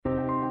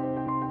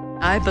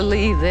I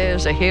believe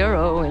there's a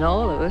hero in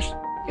all of us.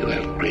 You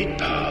have great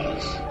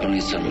powers, only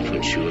some of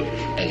which you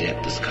have as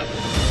yet discovered.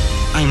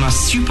 I'm a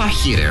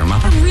superhero,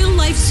 Mama. A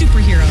real-life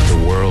superhero.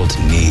 The world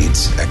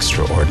needs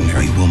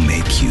extraordinary. We'll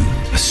make you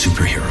a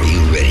superhero. Are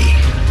you ready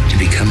to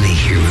become a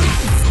hero?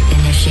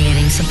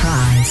 Initiating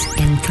surprise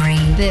in 3.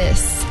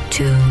 This,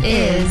 2,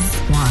 is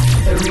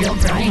 1. The Real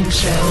Brian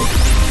Show.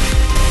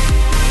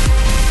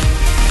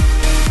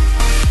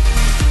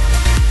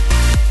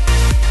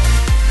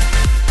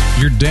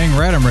 You're dang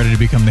right I'm ready to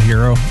become the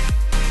hero.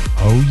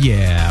 Oh,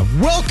 yeah.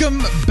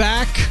 Welcome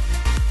back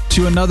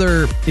to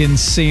another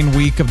insane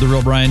week of The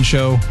Real Brian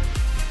Show.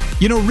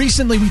 You know,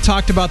 recently we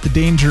talked about the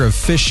danger of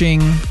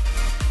fishing,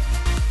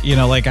 you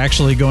know, like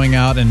actually going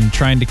out and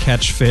trying to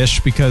catch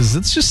fish, because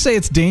let's just say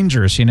it's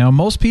dangerous. You know,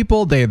 most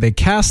people, they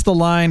cast the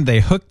line,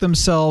 they hook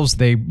themselves,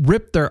 they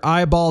rip their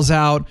eyeballs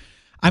out.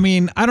 I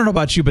mean, I don't know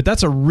about you, but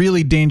that's a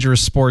really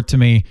dangerous sport to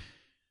me.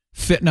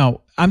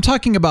 No, I'm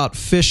talking about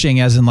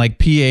phishing as in like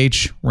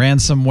PH,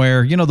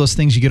 ransomware, you know, those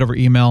things you get over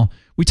email.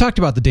 We talked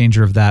about the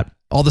danger of that,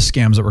 all the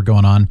scams that were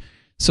going on.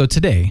 So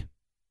today,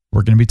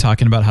 we're going to be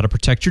talking about how to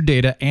protect your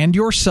data and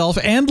yourself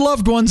and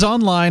loved ones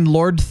online.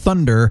 Lord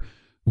Thunder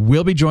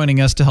will be joining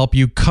us to help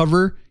you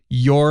cover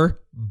your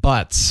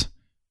butts.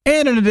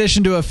 And in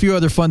addition to a few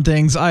other fun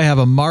things, I have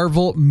a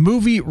Marvel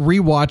movie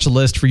rewatch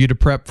list for you to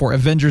prep for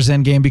Avengers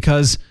Endgame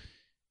because,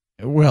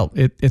 well,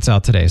 it's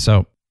out today.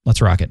 So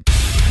let's rock it.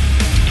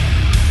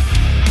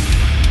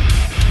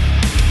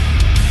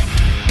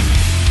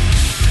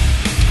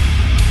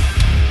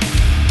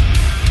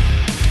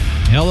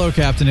 Hello,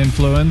 Captain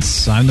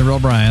Influence. I'm the Real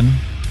Brian.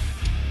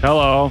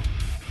 Hello,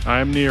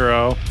 I'm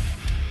Nero.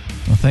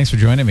 Well, thanks for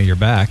joining me. You're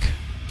back.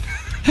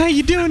 How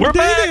you doing We're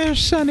today back. there,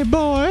 sonny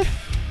boy?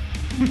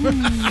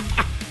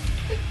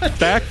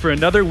 Back for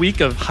another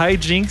week of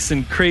hijinks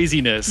and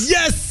craziness.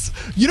 Yes!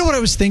 You know what I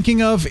was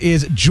thinking of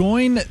is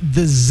join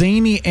the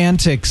zany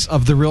antics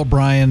of the Real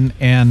Brian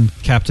and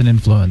Captain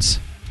Influence.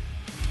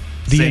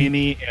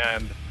 Zany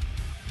and...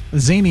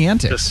 Zany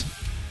antics.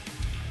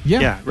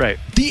 Yeah, right.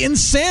 The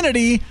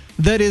insanity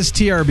that is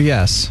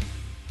TRBS.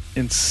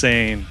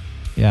 Insane.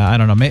 Yeah, I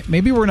don't know.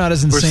 Maybe we're not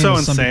as insane We're so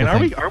as some insane. people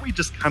think. Are we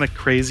just kind of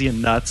crazy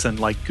and nuts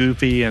and like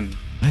goofy and...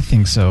 I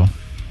think so.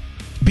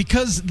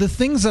 Because the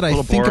things that I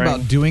think boring.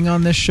 about doing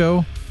on this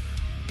show,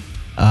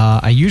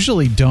 I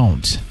usually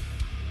don't.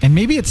 And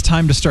maybe it's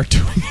time to start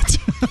doing it.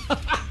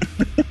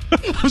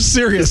 I'm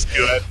serious. Just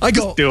do it. I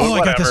go, Just do it,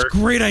 I got this whatever.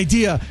 great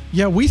idea.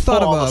 Yeah, we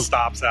thought Pull all of the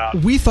stops out.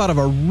 we thought of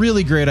a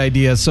really great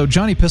idea. So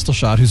Johnny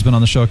Pistolshot, who's been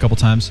on the show a couple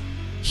times,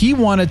 he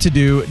wanted to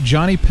do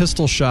Johnny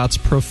Pistolshot's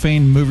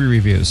profane movie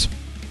reviews.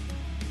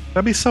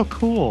 That'd be so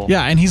cool.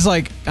 Yeah, and he's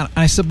like, and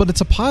I said, but it's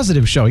a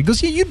positive show. He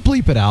goes, yeah, you'd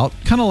bleep it out,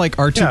 kind of like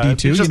R2D2,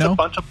 it's just you know? a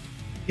bunch of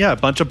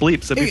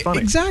bleeps. It'd be funny.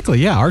 Exactly,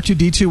 yeah.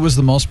 R2D2 was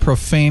the most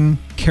profane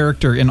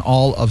character in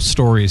all of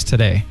stories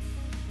today.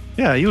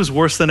 Yeah, he was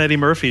worse than Eddie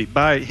Murphy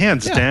by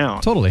hands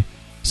down. Totally.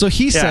 So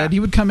he said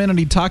he would come in and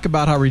he'd talk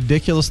about how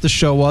ridiculous the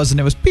show was, and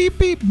it was beep,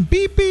 beep,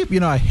 beep, beep.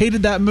 You know, I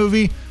hated that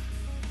movie.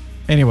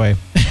 Anyway,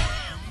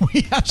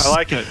 I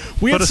like it.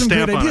 We Put had a some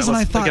great stamp on ideas, it. and I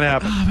Let's thought, make it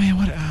happen. oh man,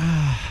 what?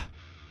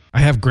 I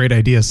have great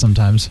ideas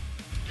sometimes.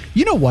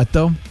 You know what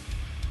though?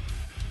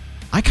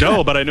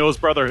 No, but I know his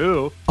brother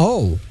who.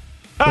 Oh,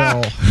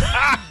 well.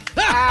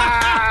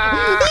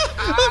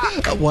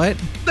 What?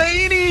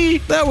 Zany.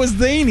 That was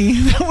zany.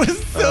 That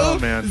was so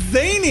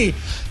zany.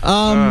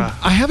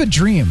 I have a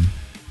dream.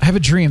 I have a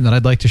dream that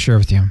I'd like to share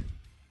with you.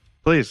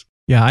 Please.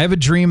 Yeah, I have a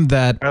dream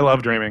that I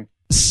love dreaming.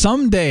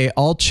 someday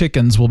all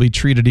chickens will be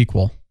treated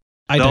equal.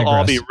 They'll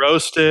all be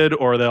roasted,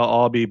 or they'll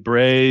all be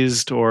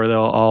braised, or they'll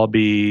all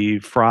be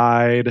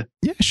fried.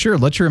 Yeah, sure.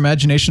 Let your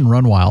imagination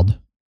run wild.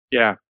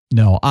 Yeah.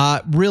 No,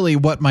 really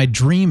what my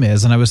dream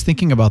is, and I was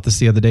thinking about this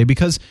the other day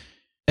because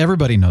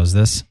everybody knows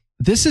this.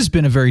 This has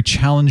been a very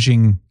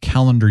challenging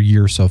calendar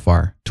year so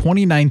far.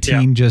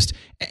 2019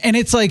 and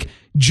it's like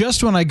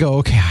just when I go,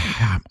 okay,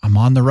 I'm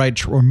on the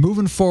right, we're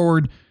moving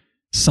forward,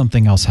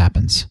 something else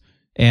happens.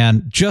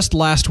 And just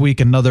last week,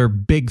 another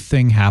big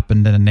thing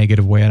happened in a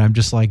negative way. And I'm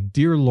just like,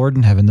 dear Lord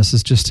in heaven, this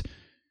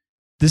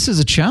is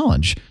a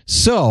challenge.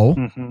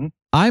 So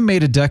I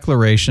made a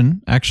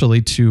declaration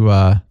actually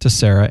to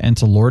Sarah and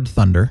to Lord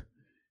Thunder.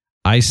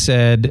 I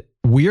said,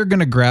 we are going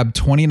to grab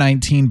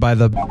 2019 by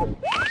the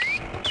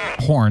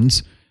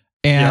horns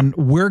and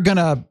we're going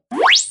to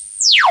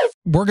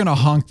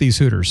honk these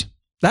Hooters.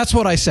 That's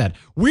what I said.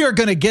 We are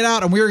going to get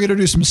out and we are going to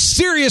do some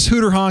serious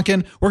Hooter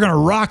honking. We're going to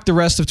rock the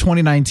rest of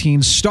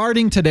 2019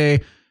 starting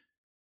today.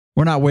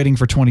 We're not waiting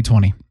for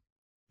 2020.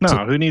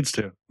 No, who needs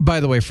to? By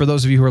the way, for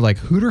those of you who are like,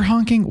 Hooter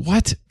honking?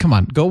 What? Come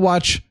on, go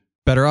watch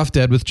Better Off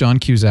Dead with John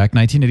Cusack,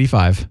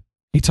 1985.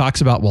 He talks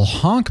about, well,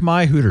 honk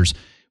my Hooters.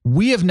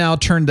 We have now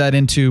turned that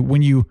into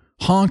when you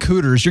honk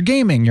Hooters, you're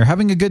gaming, you're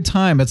having a good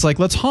time. It's like,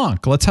 let's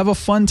honk. Let's have a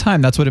fun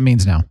time. That's what it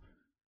means now.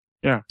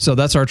 Yeah. So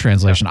that's our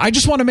translation. I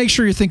just want to make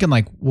sure you're thinking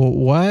like, well,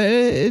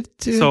 what?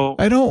 So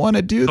I don't want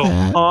to do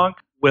that. Honk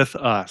with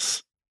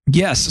us.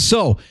 Yes.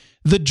 So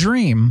the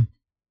dream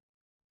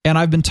And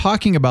I've been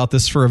talking about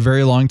this for a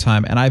very long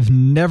time, and I've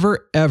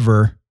never,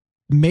 ever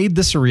made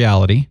this a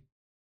reality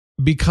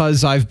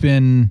because I've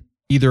been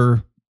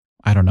either,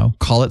 I don't know,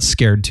 call it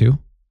scared to,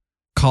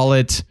 call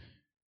it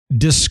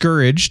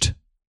discouraged.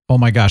 Oh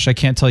my gosh, I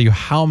can't tell you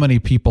how many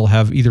people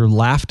have either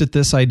laughed at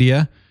this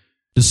idea,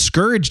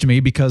 discouraged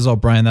me because, oh,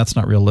 Brian, that's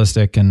not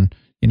realistic. And,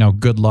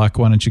 good luck.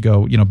 Why don't you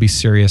go, be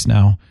serious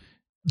now?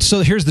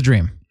 So here's the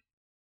dream: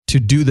 to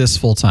do this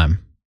full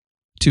time,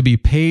 to be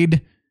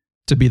paid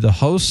to be the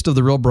host of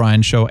The Real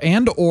Brian Show,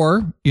 and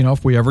or,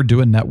 if we ever do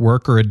a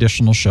network or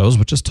additional shows,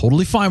 which is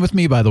totally fine with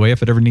me, by the way,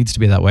 if it ever needs to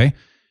be that way,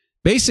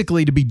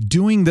 basically to be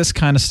doing this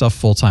kind of stuff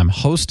full time,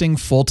 hosting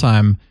full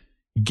time,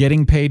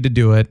 getting paid to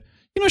do it.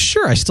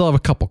 Sure, I still have a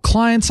couple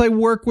clients I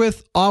work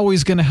with,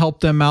 always going to help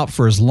them out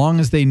for as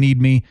long as they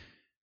need me.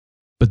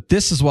 But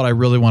this is what I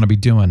really want to be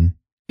doing.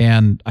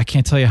 And I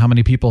can't tell you how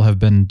many people have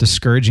been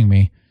discouraging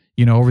me,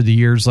 over the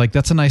years. Like,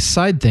 that's a nice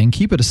side thing.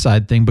 Keep it a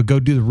side thing, but go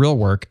do the real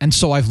work. And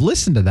so I've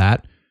listened to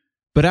that.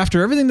 But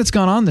after everything that's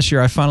gone on this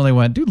year, I finally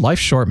went, dude,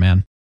 life's short,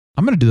 man.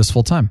 I'm going to do this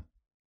full time.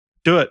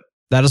 Do it.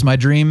 That is my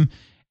dream.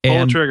 Pull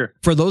And the trigger.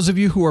 For those of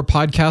you who are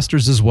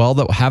podcasters as well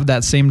that have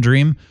that same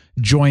dream,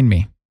 join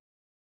me.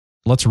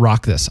 Let's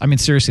rock this. I mean,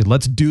 seriously,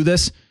 let's do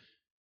this.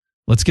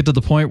 Let's get to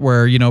the point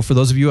where, for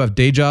those of you who have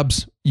day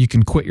jobs, you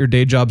can quit your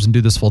day jobs and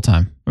do this full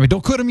time. I mean,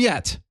 don't quit them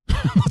yet.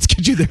 Let's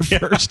get you there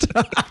first.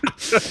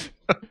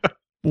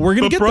 We're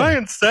going to get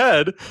Brian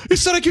said. He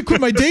said I could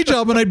quit my day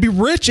job and I'd be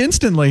rich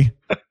instantly.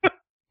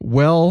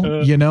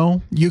 Well,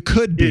 you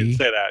could be. You didn't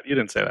say that. You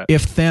didn't say that.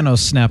 If Thanos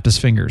snapped his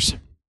fingers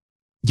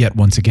yet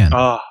once again.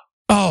 Oh,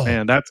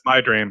 man, that's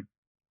my dream.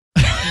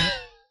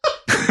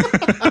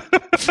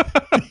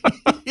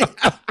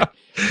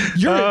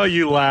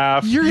 You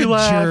laugh. You're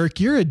a jerk.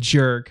 You're a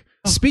jerk.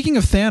 Speaking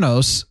of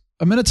Thanos,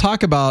 I'm going to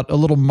talk about a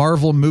little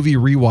Marvel movie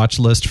rewatch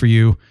list for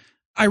you.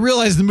 I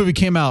realized the movie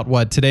came out,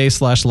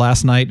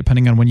 today/last night,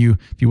 depending on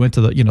if you went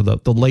to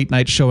the late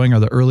night showing or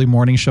the early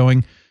morning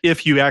showing.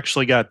 If you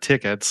actually got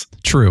tickets.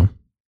 True.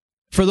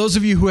 For those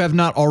of you who have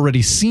not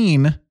already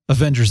seen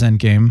Avengers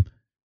Endgame,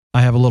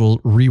 I have a little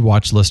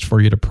rewatch list for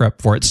you to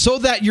prep for it so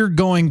that you're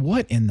going,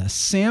 what in the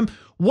Sam?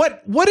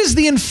 What is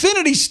the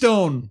Infinity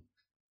Stone?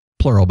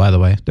 Plural, by the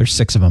way. There's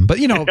 6 of them. But,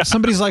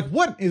 somebody's like,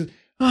 what is...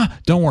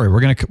 don't worry.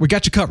 We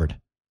got you covered.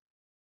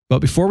 But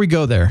before we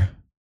go there,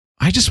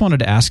 I just wanted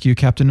to ask you,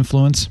 Captain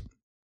Influence.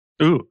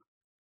 Ooh.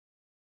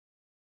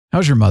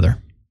 How's your mother?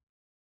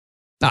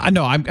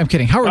 No, I'm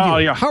kidding. How are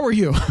you? Yeah. How are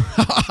you?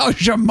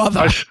 How's your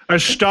mother? I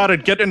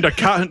started getting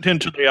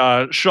into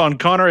the Sean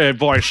Connery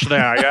voice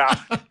there. Yeah.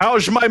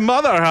 How's my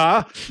mother,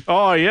 huh?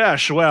 Oh,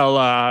 yes.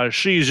 Well,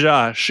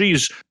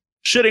 she's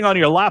sitting on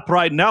your lap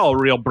right now,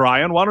 Real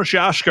Brian. Why don't you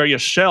ask her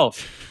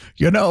yourself?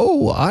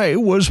 I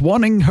was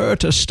wanting her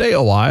to stay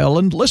a while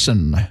and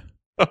listen.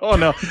 Oh,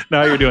 no.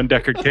 Now you're doing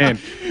Deckard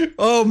Cain.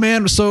 Oh,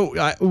 man. So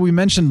we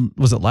mentioned,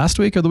 was it last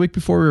week or the week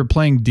before we were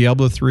playing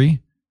Diablo 3?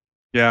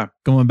 Yeah.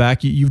 Going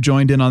back, you've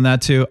joined in on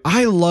that too.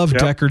 I love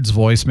Deckard's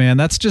voice, man.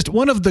 That's just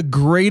one of the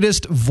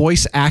greatest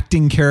voice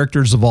acting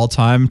characters of all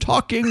time.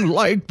 Talking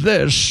like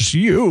this,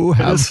 you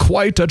have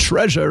quite a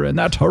treasure in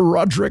that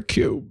Roderick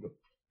cube.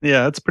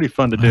 Yeah, it's pretty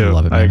fun to do. I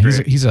love it, man. I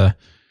agree.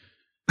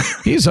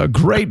 He's a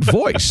great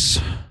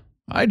voice.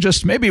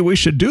 Maybe we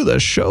should do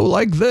this show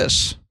like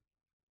this.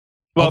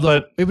 Well,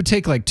 although it would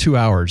take like 2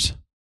 hours.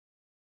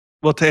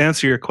 Well, to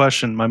answer your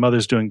question, my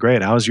mother's doing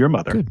great. How's your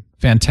mother? Good.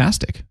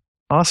 Fantastic.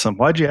 Awesome.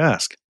 Why'd you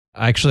ask?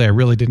 Actually, I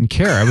really didn't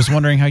care. I was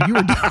wondering how you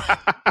were doing.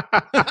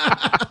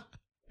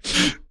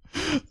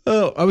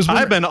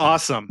 I've been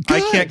awesome.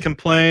 Good. I can't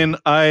complain.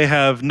 I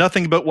have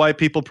nothing but white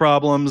people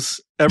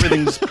problems.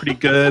 Everything's pretty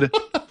good.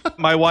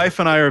 My wife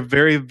and I are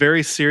very,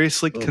 very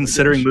seriously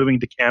considering moving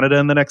to Canada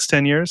in the next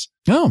 10 years.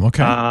 Oh,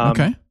 okay.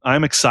 Okay.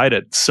 I'm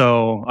excited.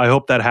 So I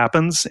hope that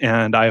happens.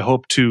 And I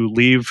hope to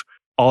leave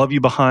all of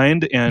you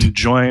behind and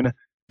join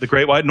the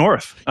Great White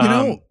North.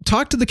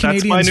 Talk to the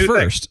Canadians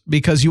first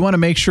because you want to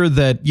make sure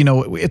that,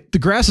 the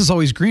grass is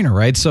always greener,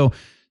 right? So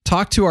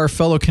talk to our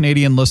fellow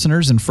Canadian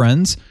listeners and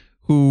friends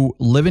who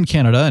live in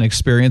Canada and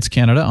experience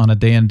Canada on a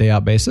day in, day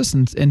out basis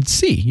and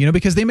see,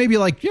 because they may be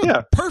like,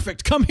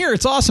 perfect, come here.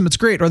 It's awesome. It's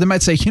great. Or they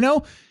might say,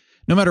 no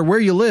matter where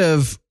you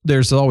live,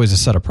 there's always a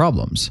set of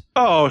problems.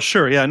 Oh,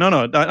 sure. Yeah,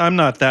 no, I'm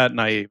not that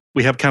naive.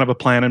 We have kind of a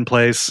plan in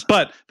place,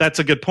 but that's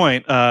a good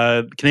point.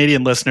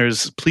 Canadian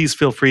listeners, please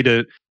feel free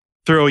to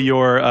throw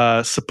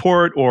your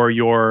support or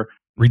your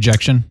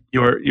rejection,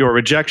 your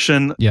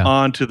rejection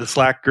onto the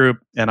Slack group,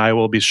 and I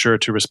will be sure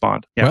to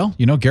respond. Yeah.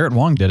 Well, Garrett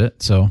Wong did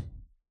it, so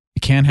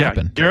it can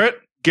happen. Garrett,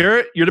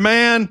 you're the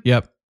man.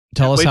 Yep.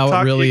 Tell us how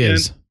it really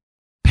is.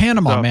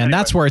 Panama, man,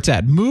 that's where it's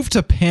at. Move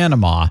to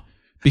Panama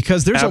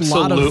because there's a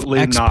lot of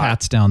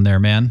expats down there,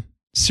 man.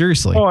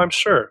 Seriously. Oh, I'm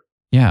sure.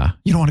 Yeah.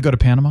 You don't want to go to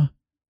Panama?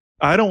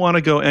 I don't want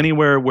to go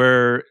anywhere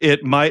where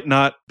it might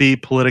not be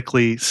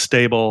politically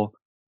stable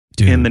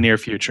in the near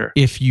future.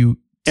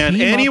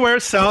 And anywhere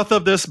south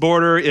of this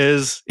border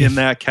is in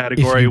that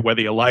category,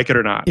 whether you like it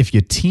or not. If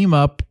you team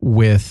up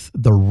with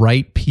the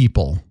right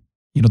people,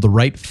 the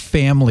right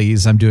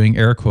families, I'm doing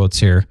air quotes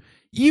here,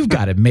 you've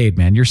got it made,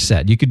 man. You're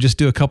set. You could just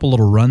do a couple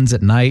little runs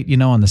at night,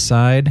 on the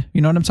side.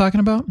 You know what I'm talking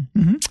about?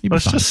 Mm-hmm.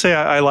 Let's just say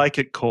I like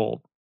it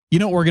cold. You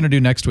know what we're going to do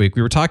next week?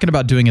 We were talking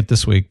about doing it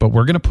this week, but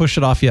we're going to push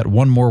it off yet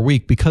one more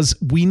week because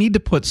we need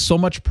to put so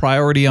much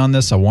priority on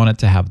this. I want it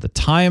to have the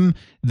time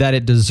that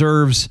it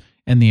deserves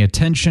and the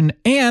attention,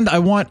 and I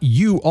want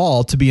you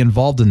all to be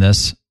involved in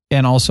this.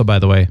 And also, by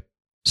the way,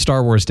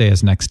 Star Wars Day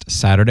is next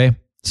Saturday.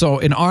 So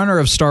in honor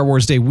of Star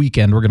Wars Day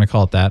weekend, we're going to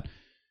call it that.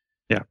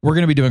 Yeah. We're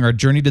going to be doing our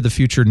Journey to the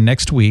Future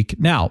next week.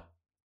 Now,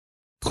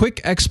 quick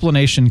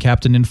explanation,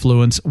 Captain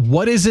Influence.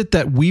 What is it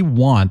that we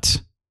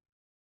want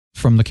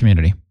from the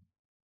community?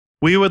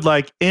 We would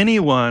like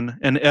anyone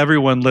and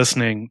everyone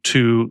listening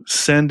to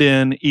send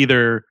in,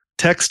 either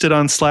text it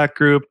on Slack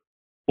group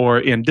or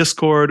in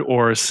Discord,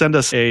 or send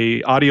us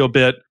a audio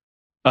bit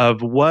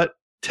of what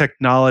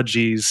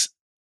technologies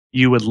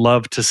you would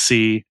love to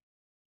see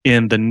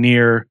in the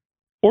near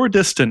or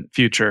distant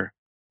future,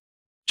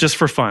 just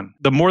for fun.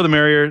 The more the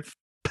merrier.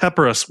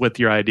 Pepper us with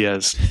your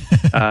ideas,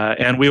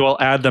 and we will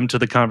add them to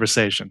the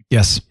conversation.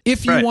 Yes.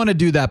 If you want to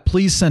do that,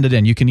 please send it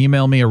in. You can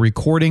email me a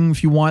recording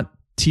if you want,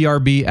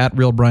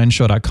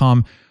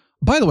 trb@realbrianshow.com.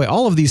 By the way,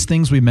 all of these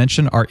things we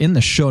mentioned are in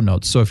the show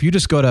notes. So if you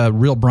just go to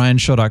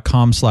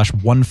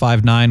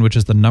realbrianshow.com/159, which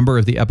is the number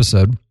of the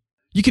episode,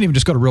 you can even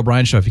just go to Real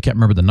Brian Show if you can't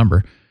remember the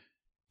number.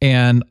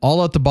 And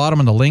all at the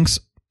bottom of the links,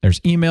 there's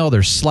email,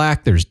 there's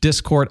Slack, there's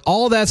Discord.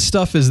 All that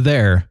stuff is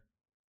there.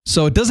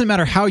 So it doesn't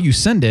matter how you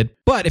send it,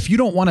 but if you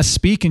don't want to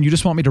speak and you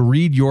just want me to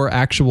read your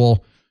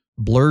actual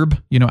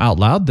blurb, out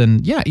loud,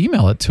 then yeah,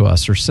 email it to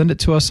us or send it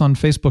to us on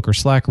Facebook or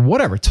Slack or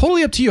whatever.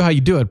 Totally up to you how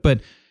you do it,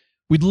 but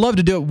we'd love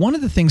to do it. One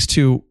of the things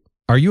too,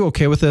 are you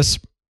okay with this?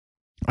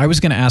 I was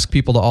going to ask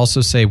people to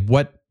also say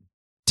what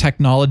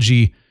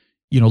technology,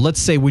 let's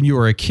say when you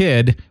were a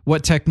kid,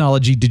 what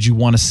technology did you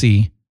want to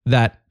see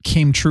that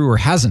came true or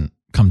hasn't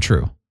come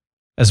true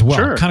as well?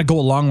 Sure. Kind of go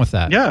along with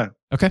that. Yeah.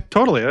 Okay.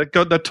 Totally.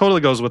 That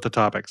totally goes with the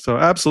topic. So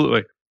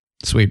absolutely.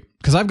 Sweet.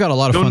 Because I've got a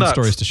lot of fun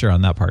stories to share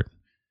on that part.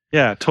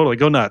 Yeah, totally.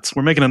 Go nuts.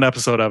 We're making an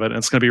episode of it, and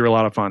it's going to be a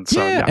lot of fun.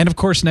 So, yeah. And of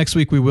course, next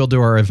week we will do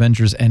our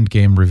Avengers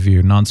Endgame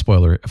review.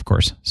 Non-spoiler, of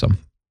course. So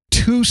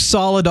 2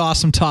 solid,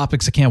 awesome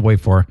topics I can't wait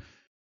for.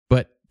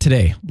 But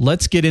today,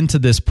 let's get into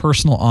this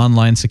personal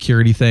online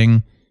security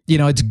thing.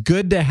 It's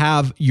good to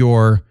have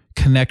your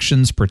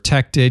connections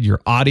protected, your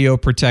audio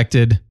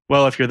protected.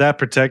 Well, if you're that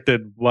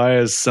protected, why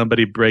is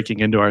somebody breaking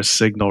into our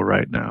signal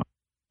right now?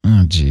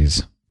 Oh,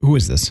 geez. Who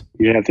is this?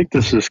 Yeah, I think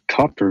this is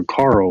Copter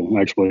Carl,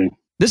 actually.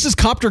 This is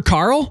Copter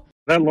Carl?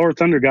 That Lord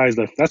Thunder guy,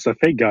 that's the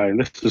fake guy.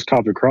 This is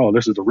Copter Carl.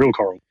 This is the real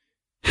Carl.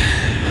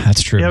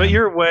 That's true. Yeah, man. But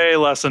you're way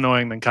less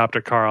annoying than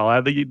Copter Carl.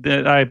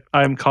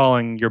 I'm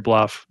calling your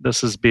bluff.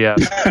 This is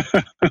BS.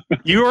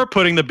 You are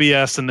putting the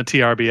BS in the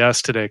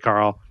TRBS today,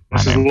 Carl.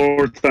 This is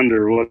Lord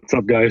Thunder. What's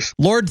up, guys?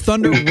 Lord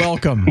Thunder,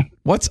 welcome.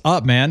 What's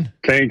up, man?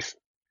 Thanks.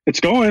 It's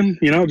going,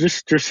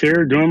 just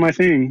here doing my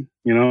thing.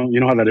 You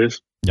know how that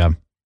is. Yeah.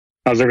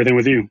 How's everything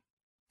with you?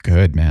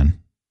 Good, man.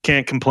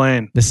 Can't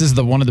complain. This is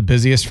one of the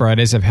busiest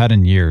Fridays I've had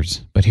in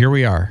years, but here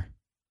we are.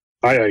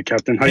 Hi,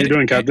 Captain. How you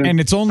doing, Captain? And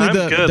it's only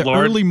the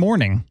early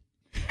morning.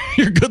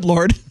 You're good,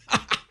 Lord.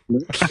 We're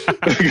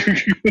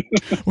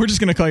just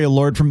going to call you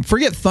Lord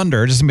forget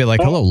Thunder. Just going to be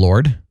like, hello,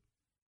 Lord.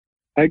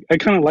 I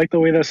kind of like the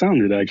way that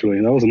sounded,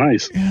 actually. That was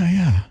nice.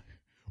 Yeah.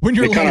 When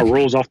you're it kind of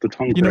rolls off the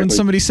tongue. When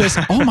somebody says,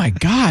 oh my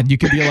God, you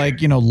could be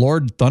like,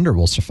 Lord Thunder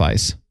will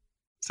suffice.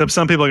 Except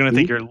some people are going to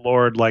think you're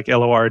Lord, like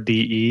Lorde.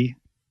 Yeah,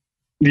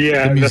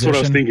 that's what I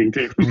was thinking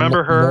too.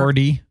 Remember her?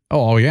 Lordy.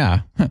 Oh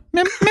yeah.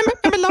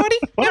 Remember Lordy?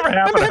 Whatever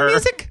happened to her?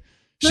 Music?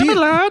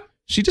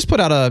 She just put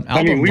out an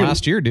album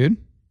last year, dude.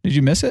 Did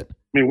you miss it?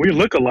 I mean, we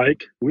look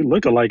alike.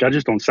 I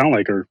just don't sound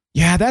like her.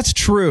 Yeah, that's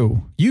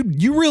true.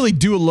 You really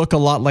do look a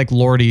lot like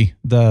Lordy.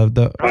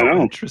 The I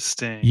know.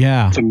 Interesting.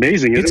 Yeah, it's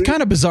amazing. It's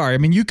kind of bizarre. I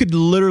mean, you could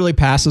literally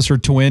pass as her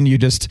twin. You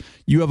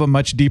have a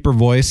much deeper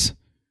voice.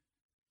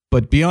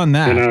 But beyond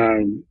that,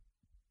 in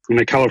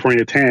a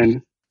California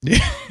tan.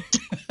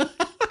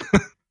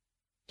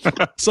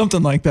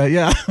 Something like that,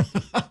 yeah.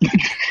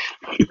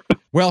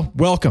 Well,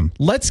 welcome.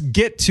 Let's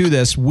get to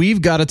this.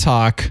 We've got to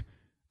talk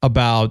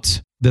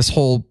about this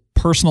whole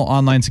personal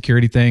online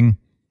security thing.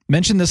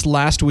 Mentioned this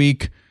last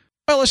week.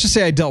 Well, let's just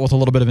say I dealt with a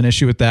little bit of an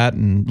issue with that,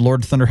 and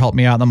Lord Thunder helped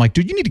me out. And I'm like,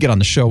 dude, you need to get on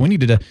the show. We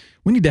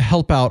need to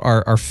help out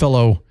our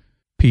fellow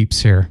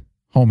peeps here,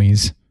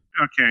 homies.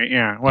 Okay,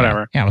 yeah,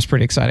 whatever. Yeah, it was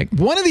pretty exciting.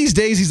 One of these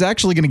days, he's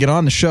actually going to get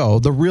on the show,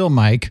 the real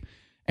Mike,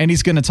 and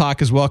he's going to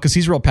talk as well because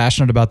he's real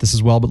passionate about this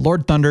as well. But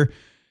Lord Thunder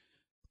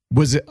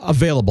was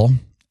available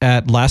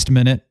at last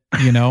minute.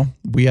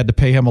 We had to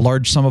pay him a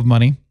large sum of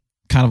money,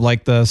 kind of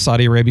like the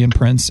Saudi Arabian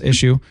prince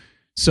issue.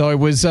 So it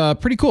was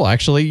pretty cool,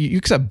 actually. You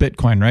accept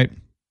Bitcoin, right?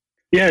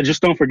 Yeah,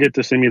 just don't forget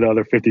to send me the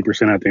other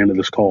 50% at the end of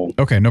this call.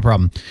 Okay, no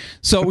problem.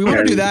 So we want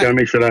to do that. Got to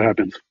make sure that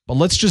happens. But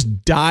let's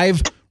just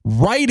dive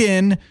right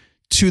in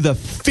to the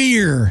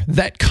fear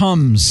that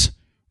comes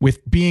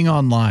with being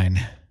online.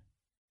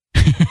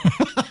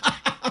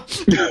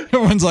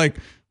 Everyone's like,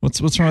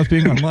 what's wrong with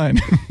being online?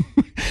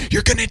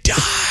 You're going to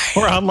die.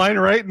 We're online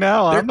right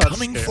now. They're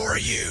coming for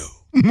you.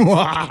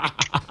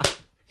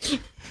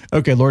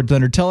 Okay, Lord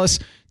Thunder, tell us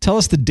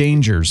the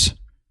dangers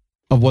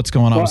of what's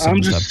going on with some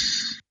of this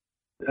stuff.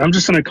 I'm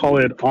just going to call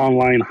it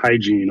online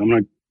hygiene.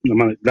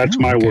 That's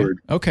my word.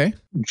 Okay.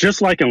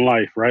 Just like in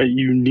life, right?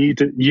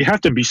 You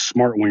have to be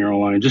smart when you're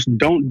online. Just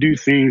don't do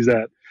things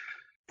that,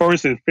 for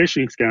instance,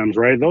 phishing scams,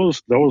 right?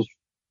 Those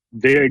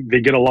they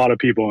get a lot of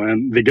people,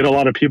 and they get a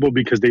lot of people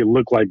because they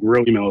look like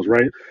real emails,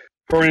 right?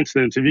 For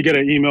instance, if you get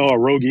a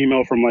rogue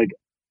email from like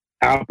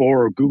Apple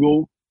or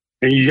Google,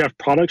 and you have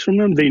products from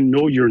them, they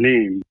know your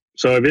name.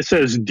 So if it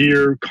says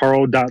dear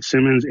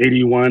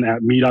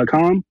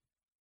Carl.Simmons81@me.com,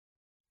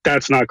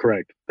 that's not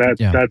correct.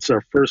 That's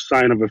our first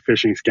sign of a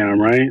phishing scam,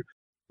 right?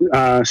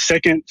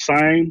 Second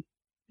sign,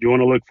 you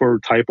want to look for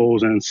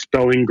typos and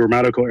spelling,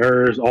 grammatical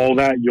errors, all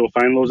that. You'll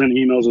find those in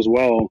emails as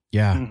well.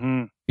 Yeah.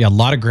 Mm-hmm. Yeah, a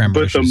lot of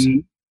grammar issues.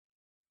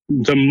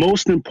 The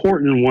most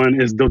important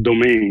one is the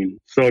domain.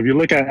 So if you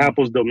look at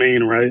Apple's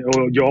domain, right,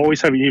 you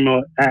always have an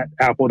email at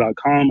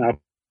apple.com,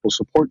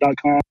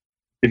 applesupport.com.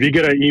 If you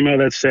get an email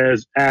that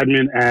says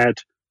admin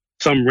at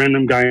some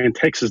random guy in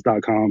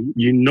Texas.com,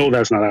 you know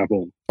that's not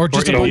Apple. Or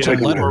just a bunch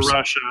of letters. Or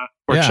Russia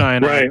or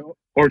China. Right.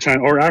 Or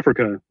China or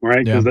Africa,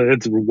 right? Because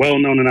it's well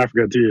known in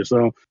Africa too.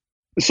 So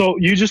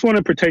you just want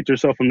to protect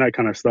yourself from that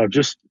kind of stuff.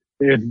 Just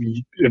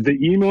if the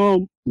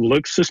email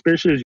looks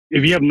suspicious,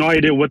 if you have no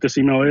idea what this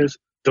email is,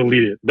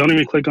 delete it. Don't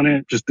even click on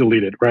it. Just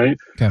delete it, right?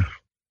 Okay.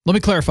 Let me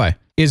clarify.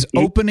 Is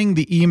opening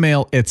the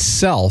email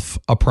itself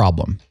a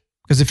problem?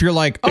 Because if you're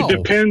like, It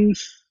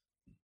depends.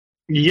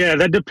 Yeah,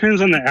 that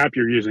depends on the app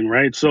you're using,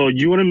 right? So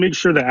you want to make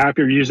sure the app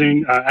you're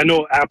using, I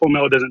know Apple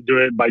Mail doesn't do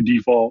it by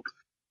default.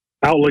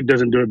 Outlook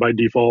doesn't do it by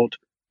default.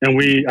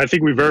 And I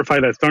think we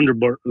verified that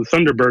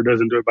Thunderbird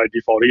doesn't do it by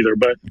default either.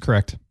 But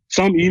correct.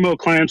 Some email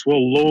clients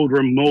will load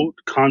remote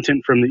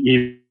content from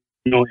the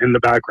email in the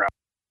background.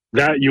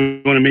 That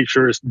you want to make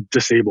sure is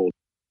disabled.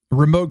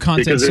 Remote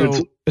content.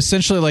 So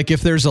essentially, like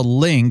if there's a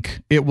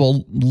link, it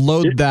will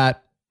load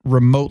that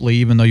remotely,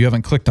 even though you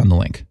haven't clicked on the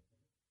link.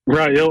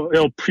 Right.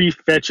 It'll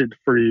pre-fetch it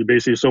for you,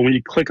 basically. So when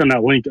you click on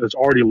that link, it's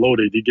already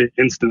loaded. You get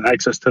instant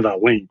access to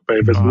that link. But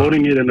if it's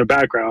loading it in the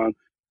background,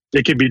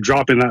 it could be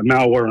dropping that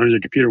malware on your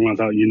computer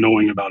without you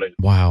knowing about it.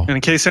 Wow. And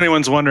in case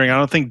anyone's wondering, I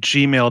don't think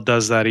Gmail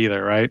does that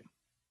either, right?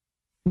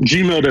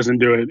 Gmail doesn't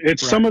do it.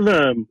 It's some of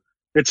the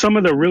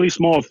really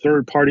small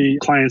third-party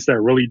clients that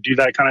really do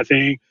that kind of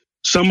thing.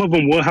 Some of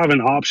them will have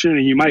an option,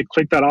 and you might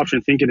click that option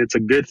thinking it's a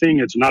good thing.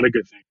 It's not a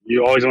good thing.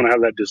 You always want to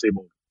have that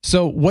disabled.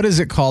 So what is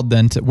it called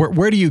then?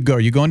 Where do you go?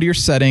 You go into your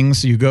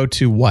settings. You go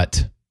to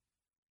what?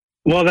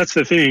 Well, that's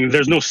the thing.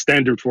 There's no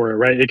standard for it,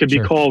 right? It could be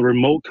called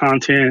remote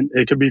content.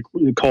 It could be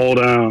called,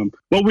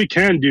 what we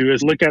can do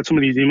is look at some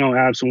of these email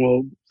apps, and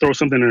we'll throw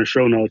something in the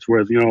show notes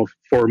where,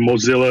 for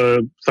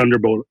Mozilla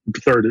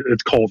Thunderbird,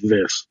 it's called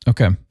this.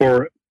 Okay.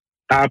 For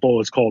Apple,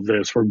 it's called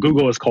this. For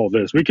Google, it's called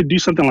this. We could do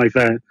something like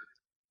that,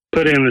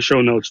 put it in the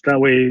show notes.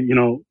 That way,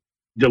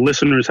 the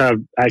listeners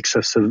have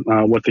access to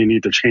what they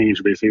need to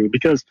change, basically,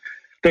 because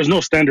there's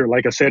no standard.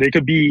 Like I said, it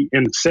could be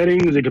in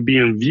settings, it could be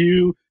in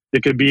view,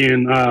 it could be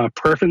in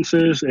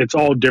preferences. It's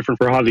all different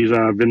for how these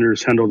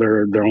vendors handle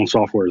their own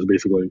softwares,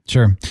 basically.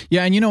 Sure.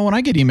 Yeah, and when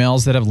I get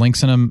emails that have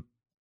links in them,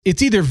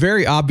 it's either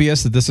very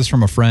obvious that this is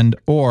from a friend,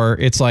 or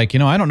it's like,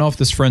 I don't know if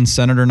this friend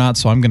sent it or not,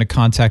 so I'm going to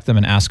contact them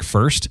and ask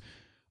first.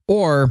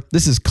 Or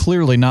this is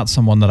clearly not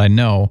someone that I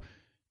know.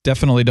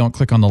 Definitely don't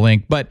click on the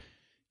link. But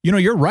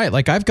you're right.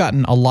 Like I've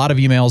gotten a lot of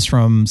emails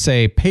from,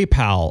 say,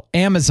 PayPal,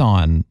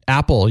 Amazon,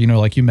 Apple,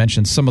 like you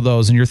mentioned some of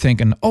those, and you're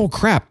thinking, oh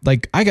crap,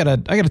 like I gotta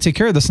take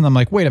care of this. And I'm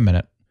like, wait a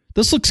minute,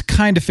 this looks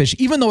kind of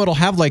fishy, even though it'll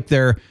have like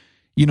their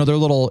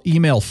little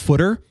email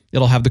footer.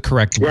 It'll have the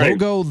correct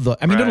logo.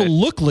 It'll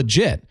look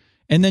legit.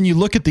 And then you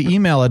look at the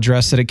email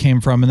address that it came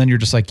from, and then you're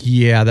just like,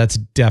 yeah, that's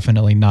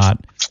definitely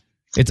not.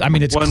 It's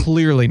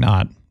clearly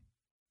not.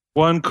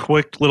 One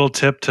quick little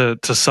tip to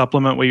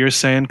supplement what you're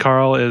saying,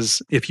 Carl,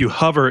 is if you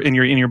hover in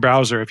your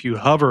browser, if you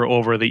hover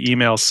over the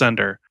email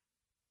sender,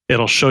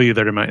 it'll show you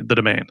the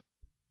domain.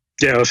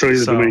 Yeah, it'll show you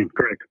the domain.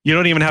 Correct. You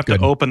don't even have to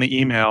open the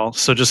email.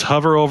 So just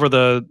hover over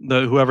the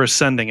whoever's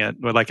sending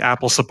it, like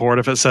Apple support,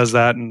 if it says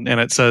that, and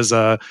it says,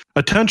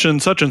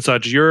 attention, such and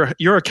such,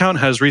 your account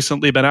has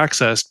recently been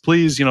accessed.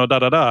 Please,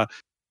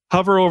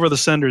 hover over the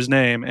sender's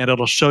name, and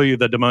it'll show you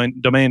the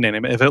domain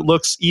name. If it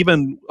looks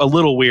even a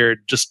little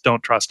weird, just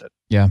don't trust it.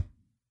 Yeah.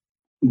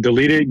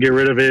 Delete it, get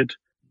rid of it.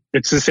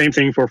 It's the same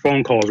thing for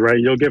phone calls, right?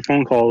 You'll get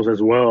phone calls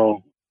as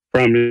well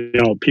from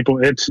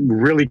people. It's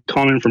really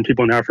common from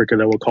people in Africa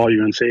that will call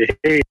you and say,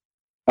 hey,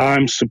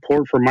 I'm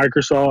support for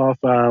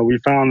Microsoft. We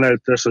found that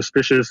there's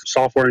suspicious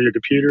software in your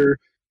computer.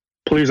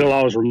 Please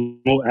allow us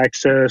remote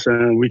access,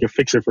 and we can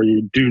fix it for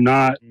you. Do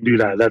not do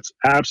that. That's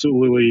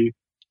absolutely...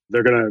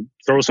 They're gonna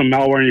throw some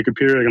malware in your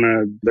computer.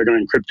 They're gonna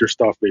encrypt your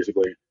stuff,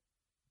 basically,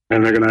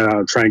 and they're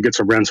gonna try and get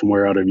some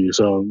ransomware out of you.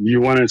 So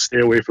you want to stay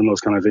away from those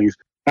kind of things.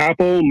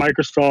 Apple,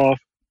 Microsoft,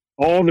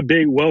 all the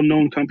big,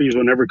 well-known companies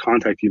will never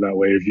contact you that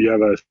way if you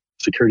have a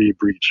security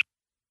breach.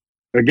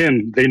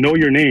 Again, they know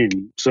your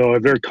name, so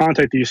if they're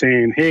contacting you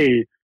saying,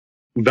 "Hey,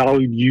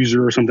 valued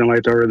user or something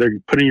like that, or they're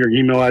putting your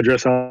email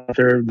address out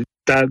there,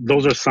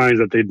 those are signs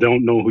that they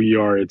don't know who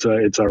you are. It's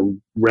a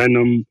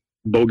random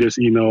bogus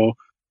email,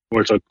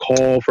 or it's a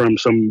call from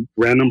some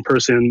random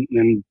person.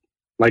 And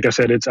like I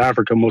said, it's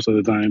Africa most of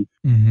the time,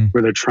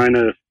 where they're trying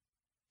to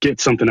get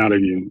something out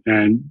of you.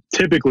 And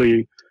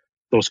typically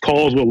those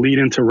calls will lead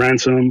into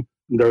ransom.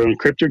 They'll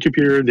encrypt your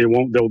computer. They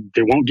won't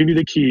give you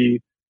the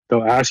key.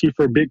 They'll ask you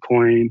for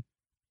Bitcoin.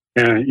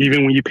 And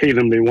even when you pay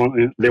them, they won't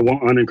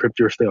unencrypt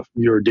your stuff,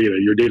 your data.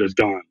 Your data's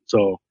gone.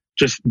 So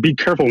just be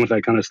careful with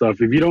that kind of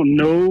stuff. If you don't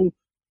know,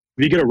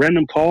 if you get a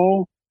random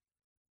call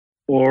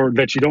or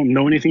that you don't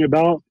know anything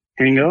about,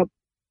 hang up.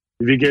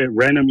 If you get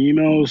random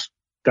emails,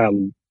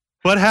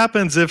 what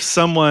happens if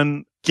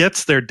someone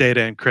gets their data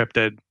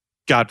encrypted?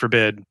 God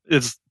forbid.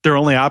 Is their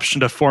only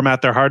option to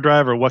format their hard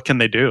drive, or what can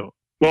they do?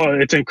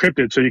 Well, it's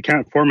encrypted, so you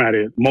can't format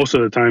it most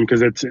of the time because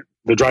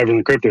the drive is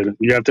encrypted.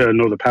 You have to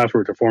know the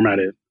password to format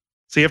it.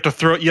 So you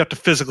have to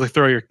physically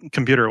throw your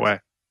computer away.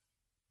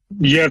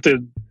 You have to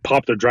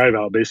pop the drive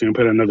out basically and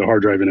put another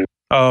hard drive in it.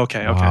 Oh,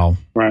 okay. Wow.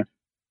 Right.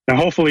 And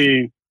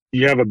hopefully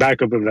you have a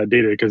backup of that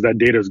data because that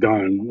data is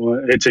gone.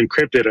 Well, it's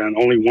encrypted and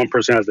only one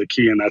person has the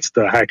key, and that's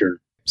the hacker.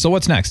 So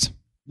what's next?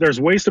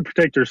 There's ways to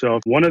protect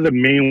yourself. One of the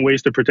main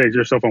ways to protect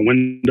yourself on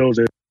Windows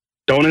is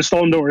don't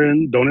install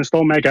Norton, don't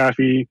install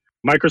McAfee.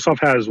 Microsoft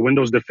has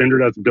Windows Defender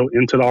that's built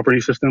into the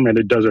operating system, and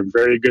it does a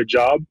very good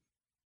job.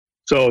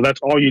 So that's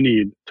all you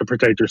need to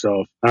protect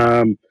yourself.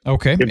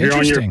 Okay, if you're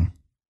interesting.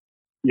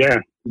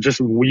 Just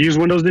use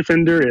Windows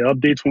Defender. It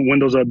updates when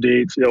Windows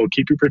updates. It'll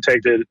keep you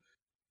protected.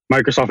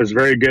 Microsoft is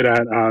very good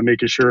at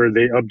making sure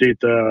they update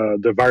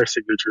the virus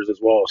signatures as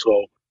well.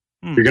 So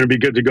you're going to be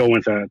good to go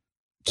with that.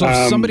 So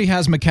if somebody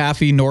has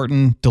McAfee,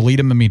 Norton, delete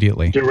them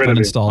immediately. Get rid of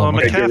it. Well,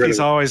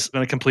 McAfee's always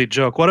been a complete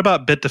joke. What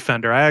about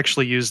Bitdefender? I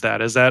actually use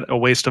that. Is that a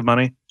waste of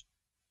money?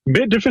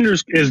 Bitdefender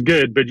is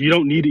good, but you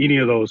don't need any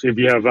of those if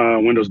you have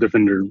Windows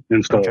Defender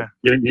installed. Okay.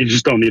 You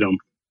just don't need them.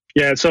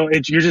 Yeah, so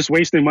you're just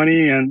wasting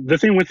money. And the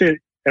thing with it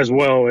as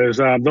well is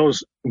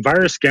those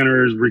virus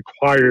scanners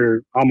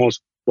require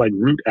almost like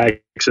root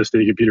access to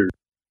the computer.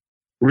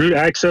 Root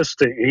access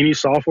to any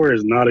software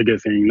is not a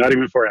good thing, not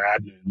even for an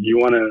admin. You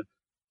want to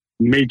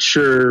make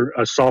sure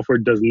a software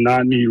does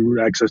not need root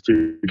access to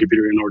your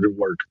computer in order to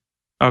work.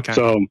 Okay.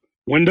 So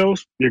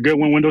Windows, you're good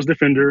with Windows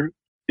Defender.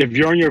 If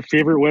you're on your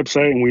favorite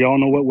website, and we all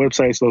know what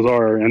websites those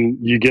are, and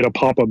you get a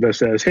pop-up that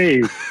says,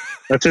 hey,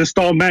 let's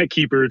install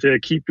MacKeeper to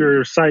keep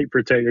your site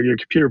protected or your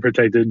computer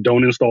protected,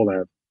 don't install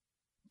that.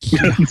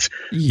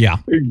 Yeah.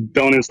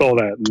 Don't install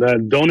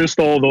that. Don't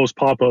install those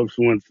pop-ups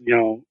when,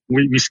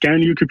 we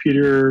scan your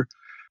computer.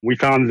 We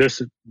found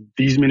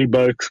these many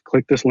bugs.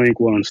 Click this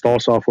link. We'll install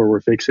software. We'll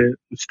fix it.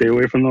 Stay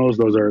away from those.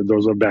 Those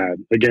are bad.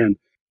 Again,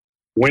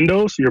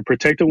 Windows, you're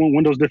protected with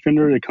Windows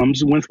Defender. It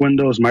comes with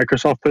Windows.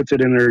 Microsoft puts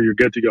it in there. You're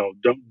good to go.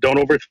 Don't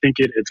overthink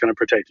it. It's going to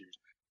protect you.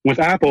 With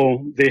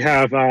Apple, they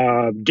have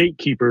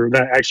Gatekeeper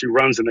that actually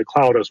runs in the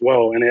cloud as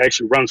well, and it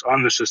actually runs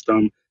on the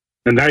system,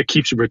 and that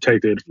keeps you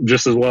protected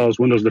just as well as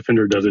Windows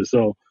Defender does it.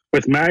 So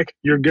with Mac,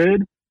 you're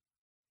good.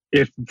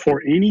 If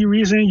for any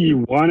reason you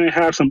want to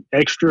have some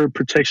extra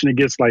protection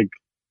against like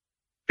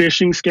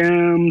phishing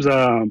scams,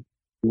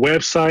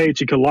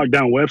 websites, you can lock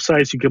down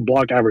websites, you can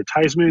block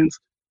advertisements.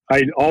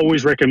 I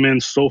always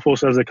recommend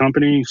Sophos as a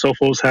company.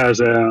 Sophos has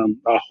a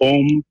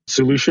home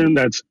solution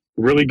that's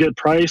really good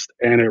priced,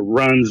 and it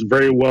runs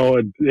very well.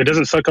 It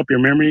doesn't suck up your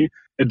memory.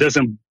 It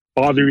doesn't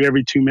bother you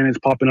every 2 minutes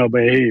popping up,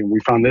 hey, we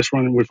found this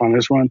one, we found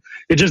this one.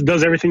 It just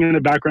does everything in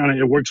the background, and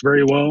it works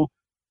very well.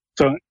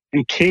 So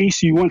in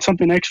case you want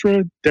something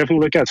extra,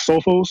 definitely look at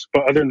Sophos.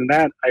 But other than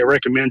that, I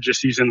recommend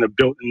just using the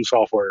built-in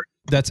software.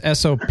 That's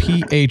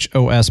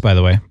Sophos, by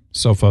the way.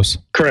 Sophos.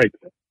 Correct.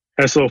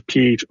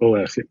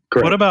 Sophos.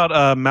 Correct. What about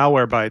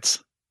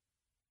Malwarebytes?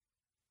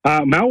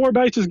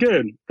 Malwarebytes is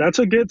good. That's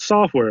a good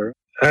software.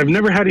 I've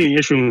never had any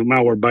issue with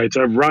Malwarebytes.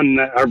 I've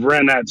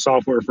ran that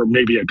software for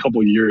maybe a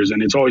couple of years,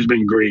 and it's always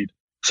been great.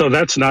 So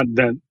that's not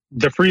that.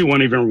 The free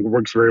one even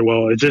works very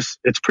well.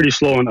 It's pretty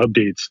slow on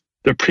updates.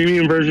 The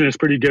premium version is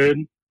pretty good.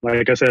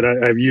 Like I said,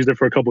 I've used it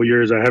for a couple of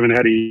years. I haven't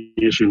had any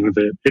issues with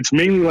it. It's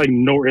mainly like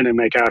Norton and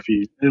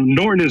McAfee. And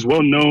Norton is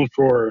well known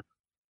for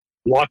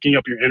locking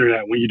up your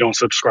internet when you don't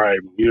subscribe.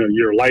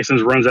 Your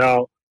license runs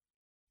out.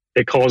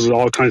 It causes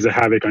all kinds of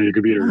havoc on your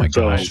computer. Oh my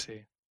gosh.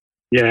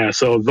 Yeah,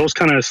 so those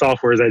kind of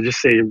softwares, I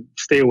just say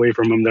stay away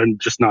from them. They're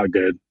just not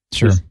good.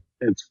 Sure.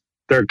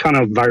 They're kind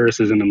of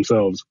viruses in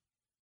themselves.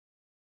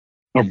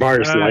 Or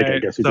virus-like, I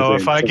guess you could say. So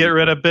if I get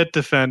rid of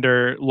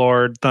Bitdefender,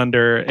 Lord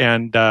Thunder,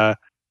 and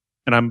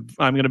I'm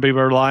going to be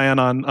relying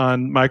on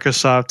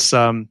Microsoft's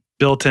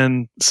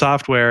built-in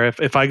software,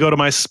 if I go to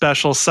my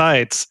special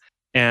sites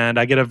and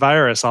I get a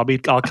virus, I'll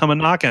come a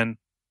knocking.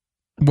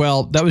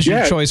 Well, that was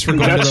your choice for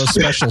going to those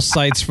special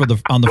sites in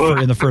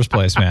the first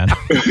place, man.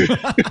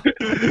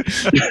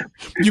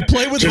 You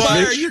play with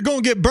fire, you're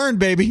going to get burned,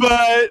 baby.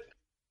 But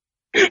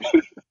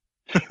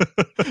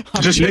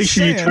just make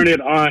sure you turn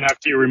it on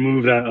after you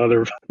remove that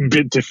other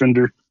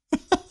Bitdefender.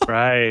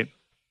 Right.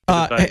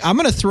 Hey, I'm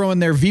going to throw in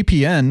there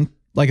VPN.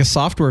 like a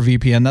software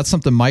VPN. That's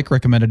something Mike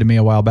recommended to me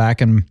a while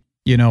back. And,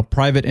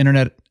 private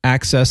internet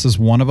access is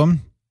one of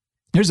them.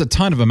 There's a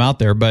ton of them out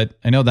there, but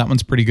I know that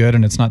one's pretty good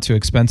and it's not too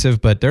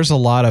expensive. But there's a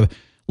lot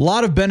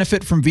of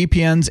benefit from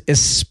VPNs,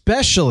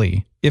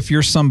 especially if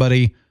you're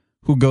somebody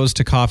who goes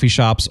to coffee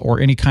shops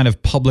or any kind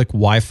of public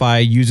Wi-Fi,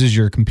 uses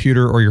your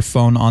computer or your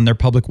phone on their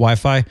public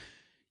Wi-Fi.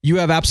 You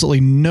have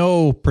absolutely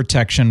no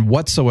protection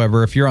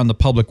whatsoever if you're on the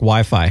public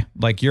Wi-Fi.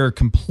 Like, you're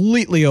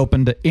completely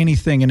open to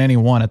anything and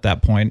anyone at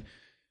that point,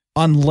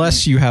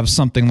 unless you have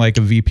something like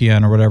a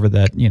VPN or whatever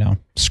that,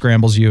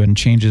 scrambles you and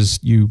changes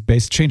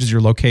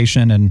your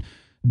location and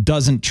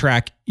doesn't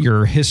track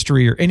your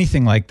history or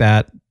anything like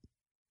that.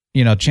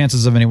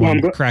 Chances of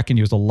anyone cracking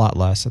you is a lot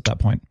less at that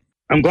point.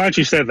 I'm glad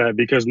you said that,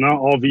 because not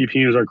all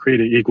VPNs are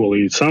created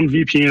equally. Some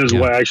VPNs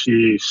will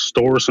actually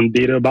store some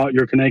data about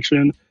your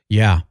connection.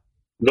 Yeah.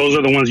 Those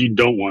are the ones you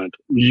don't want.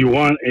 You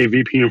want a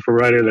VPN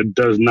provider that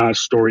does not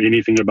store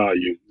anything about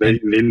you. They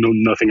know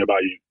nothing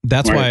about you.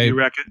 That's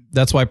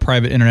why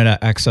private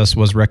internet access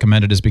was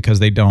recommended, is because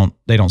they don't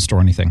store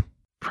anything.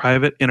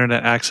 Private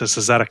internet access,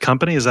 is that a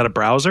company? Is that a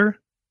browser?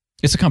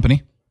 It's a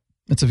company.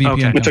 It's a VPN.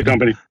 Okay. It's a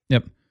company.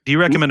 Yep. Do you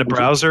recommend a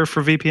browser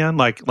for VPN,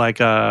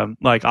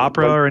 like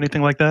Opera or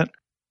anything like that?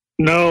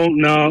 No,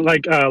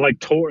 like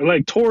Tor.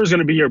 Like Tor is going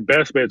to be your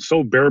best, but it's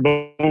so bare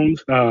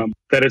bones that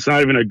it's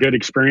not even a good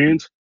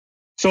experience.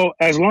 So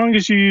as long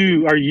as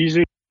you are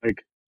using,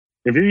 like,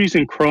 if you're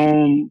using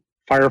Chrome,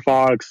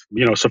 Firefox,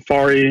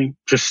 Safari,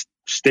 just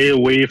stay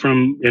away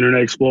from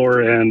Internet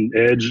Explorer and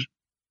Edge.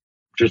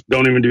 Just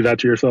don't even do that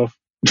to yourself.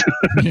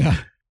 Yeah.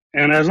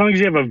 And as long as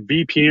you have a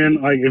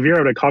VPN, like if you're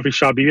at a coffee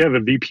shop, if you have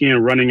a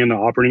VPN running in the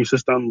operating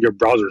system, your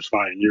browser's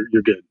fine.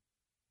 You're good.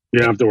 You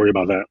don't have to worry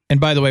about that. And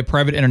by the way,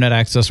 private internet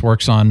access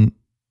works on,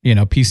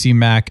 PC,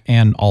 Mac,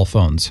 and all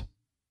phones.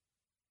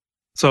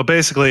 So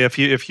basically, if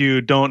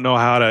you don't know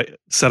how to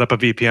set up a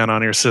VPN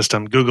on your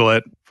system, Google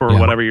it for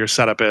whatever your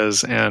setup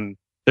is, and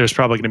there's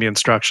probably going to be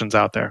instructions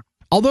out there.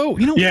 Although,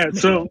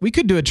 so we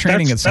could do a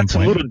training at some point.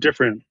 That's a little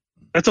different.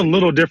 That's a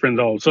little different,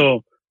 though.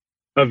 So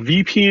a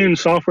VPN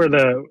software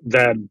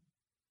that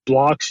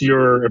blocks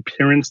your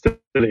appearance to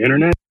the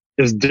internet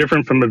is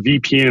different from a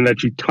VPN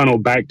that you tunnel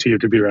back to your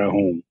computer at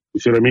home. You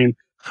see what I mean?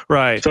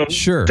 Right. So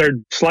sure, they're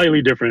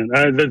slightly different.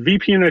 The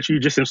VPN that you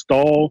just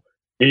install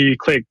and you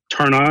click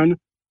turn on,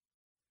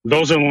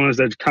 those are the ones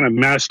that kind of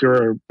mask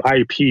your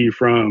IP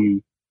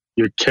from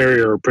your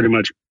carrier, pretty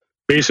much.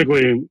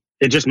 Basically,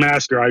 it just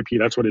masks your IP.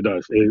 That's what it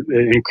does. It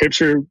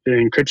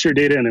encrypts your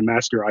data and it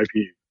masks your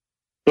IP.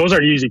 Those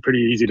are usually pretty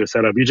easy to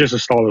set up. You just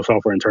install the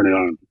software and turn it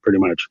on, pretty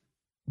much.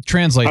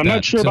 Translate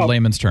that to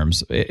layman's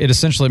terms. It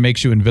essentially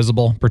makes you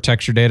invisible,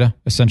 protects your data,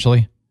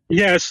 essentially.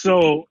 Yeah,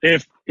 so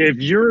if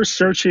you're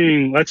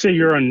searching, let's say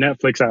you're on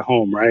Netflix at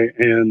home, right?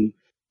 And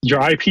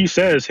your IP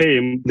says,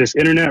 hey, this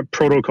internet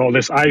protocol,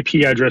 this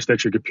IP address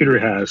that your computer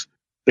has,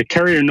 the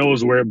carrier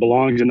knows where it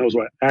belongs and knows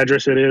what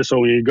address it is. So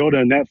when you go to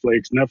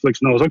Netflix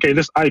knows, okay,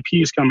 this IP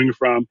is coming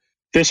from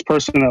this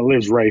person that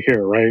lives right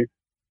here, right?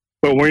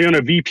 But when you're on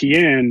a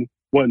VPN,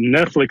 what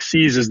Netflix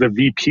sees is the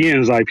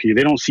VPN's IP.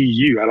 They don't see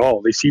you at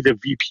all. They see the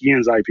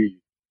VPN's IP.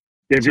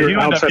 If so you're you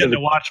end up outside getting to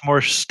watch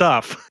more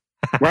stuff.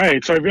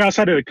 Right. So if you're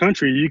outside of the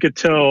country, you could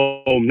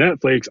tell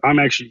Netflix, I'm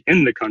actually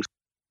in the country,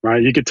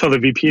 right? You could tell the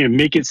VPN,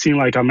 make it seem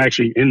like I'm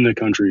actually in the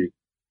country.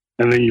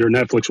 And then your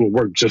Netflix will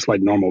work just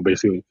like normal,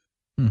 basically.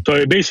 So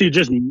it basically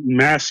just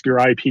masks your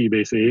IP,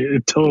 basically.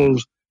 It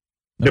tells,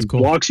 That's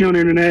cool. Blocks you on the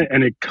internet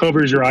and it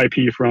covers your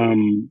IP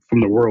from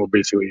the world,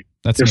 basically.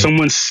 If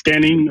someone's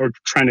scanning or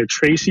trying to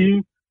trace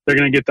you, they're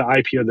going to get the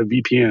IP of the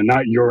VPN,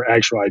 not your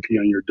actual IP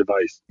on your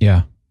device.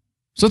 Yeah.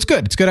 So it's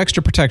good. It's good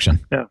extra protection.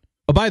 Yeah.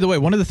 Oh, by the way,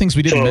 one of the things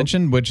we didn't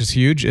mention, which is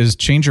huge, is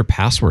change your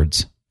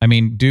passwords. I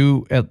mean,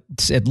 do at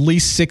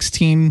least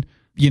 16,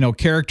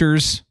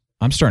 characters.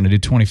 I'm starting to do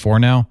 24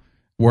 now,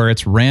 where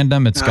it's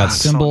random. It's got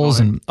symbols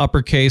and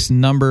uppercase,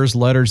 numbers,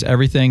 letters,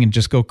 everything, and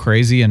just go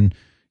crazy and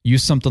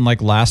use something like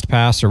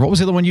LastPass, or what was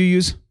the other one you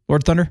use,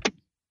 Lord Thunder?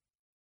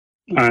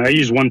 I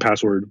use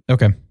 1Password.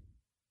 Okay.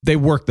 They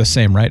work the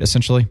same, right,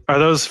 essentially? Are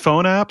those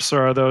phone apps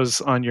or are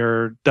those on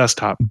your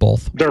desktop?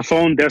 Both. They're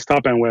phone,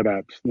 desktop, and web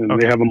apps.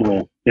 And They have them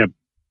all. Yep.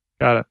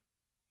 Got it.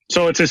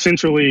 So it's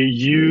essentially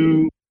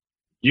you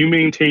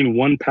maintain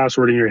one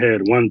password in your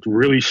head, one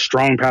really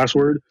strong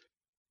password,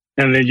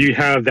 and then you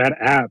have that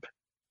app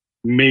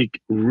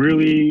make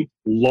really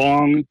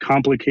long,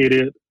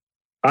 complicated,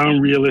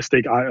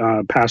 unrealistic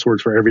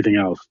passwords for everything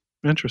else.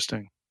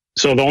 Interesting.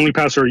 So the only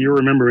password you're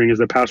remembering is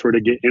the password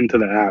to get into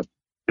the app,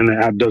 and the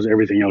app does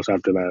everything else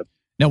after that.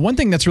 Now, one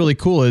thing that's really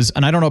cool is,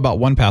 and I don't know about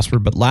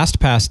 1Password, but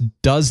LastPass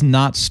does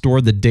not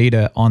store the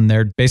data on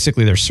their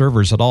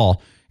servers at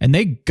all. And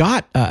they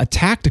got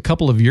attacked a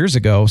couple of years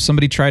ago.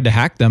 Somebody tried to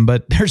hack them,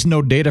 but there's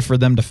no data for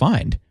them to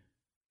find.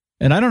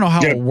 And I don't know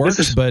how it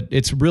works, but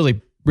it's really,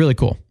 really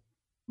cool.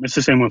 It's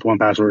the same with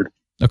 1Password.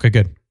 Okay,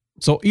 good.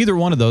 So either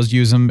one of those,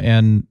 use them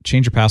and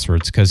change your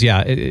passwords. Because,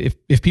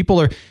 if people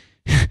are...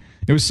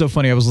 It was so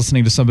funny. I was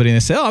listening to somebody and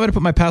they said, I'm going to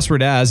put my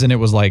password as, and it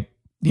was like,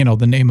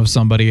 the name of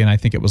somebody. And I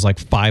think it was like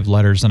 5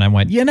 letters. And I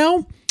went,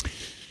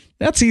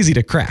 that's easy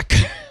to crack.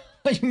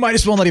 You might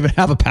as well not even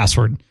have a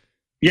password.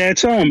 Yeah,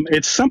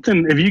 it's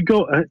something. If you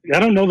go, I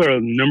don't know the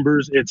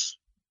numbers.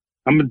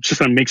 I'm just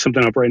gonna make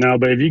something up right now.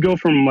 But if you go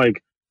from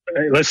like,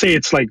 let's say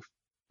it's like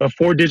a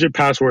 4-digit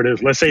password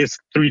is, let's say it's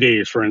 3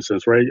 days, for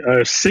instance, right? A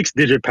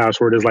 6-digit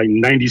password is like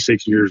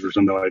 96 years or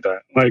something like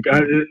that. Like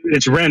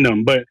it's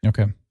random, but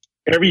okay.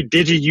 Every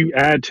digit you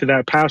add to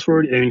that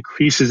password, it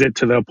increases it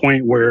to the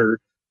point where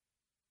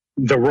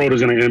the world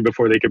is going to end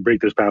before they could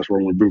break this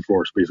password with brute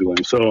force,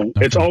 basically. So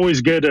It's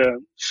always good to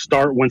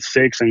start with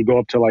 6 and go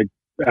up to like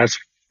as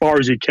far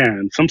as you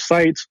can. Some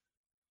sites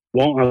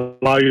won't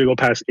allow you to go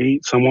past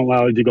 8. Some won't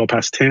allow you to go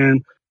past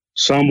 10.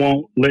 Some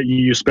won't let you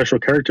use special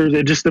characters.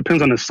 It just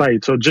depends on the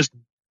site. So just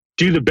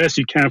do the best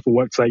you can for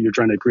what site you're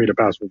trying to create a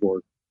password for.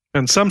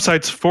 And some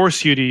sites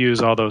force you to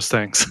use all those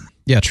things.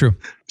 Yeah, true.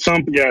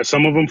 Some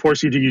of them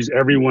force you to use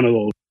every one of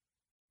those.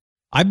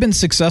 I've been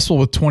successful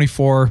with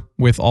 24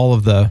 with all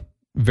of the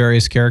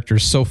various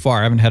characters so far.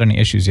 I haven't had any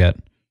issues yet.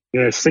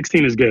 Yeah,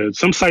 16 is good.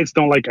 Some sites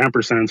don't like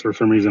ampersands for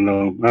some reason,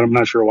 though. I'm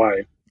not sure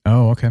why.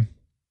 Oh, okay.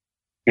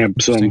 Yeah,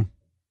 so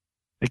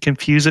they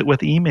confuse it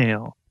with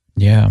email.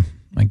 Yeah,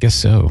 I guess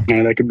so.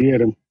 Yeah, that could be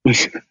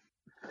it.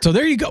 So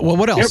there you go. Well,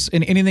 what else?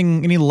 Yep.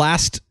 Any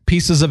last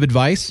pieces of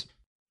advice?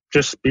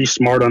 Just be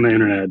smart on the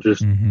internet.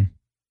 Just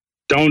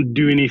don't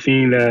do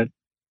anything that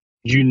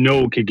you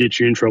know could get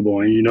you in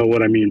trouble. And you know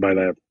what I mean by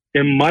that.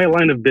 In my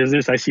line of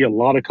business, I see a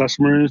lot of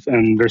customers,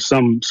 and there's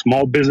some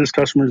small business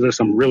customers. There's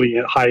some really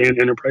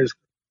high-end enterprise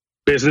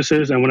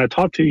businesses. And when I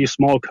talk to these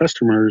small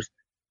customers,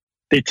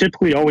 they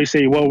typically always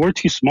say, well, we're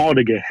too small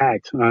to get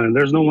hacked.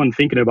 There's no one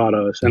thinking about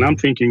us. And I'm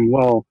thinking,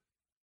 well,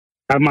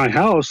 at my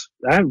house,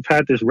 I've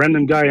had this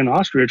random guy in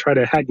Austria try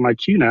to hack my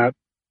QNAP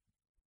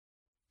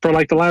for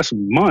like the last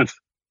month.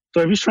 So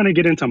if he's trying to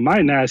get into my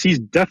NAS, he's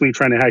definitely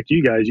trying to hack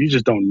you guys. You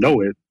just don't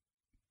know it.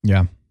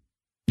 Yeah.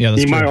 Yeah,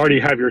 that's he true. might already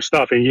have your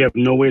stuff and you have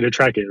no way to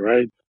track it,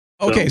 right?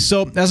 Okay,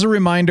 so as a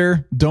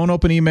reminder, don't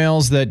open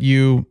emails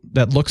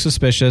that look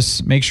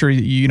suspicious. Make sure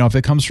if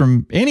it comes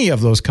from any of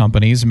those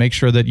companies, make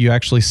sure that you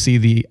actually see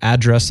the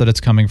address that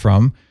it's coming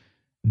from.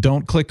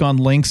 Don't click on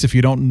links if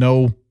you don't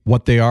know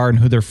what they are and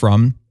who they're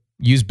from.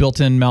 Use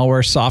built-in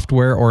malware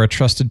software or a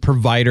trusted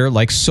provider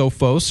like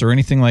Sophos or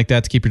anything like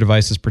that to keep your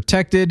devices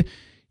protected.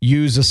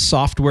 Use a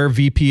software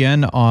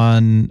VPN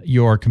on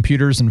your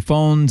computers and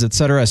phones,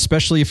 etc.,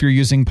 especially if you're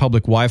using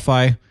public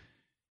Wi-Fi.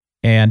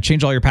 And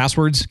change all your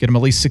passwords. Get them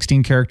at least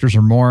 16 characters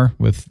or more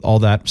with all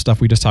that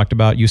stuff we just talked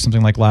about. Use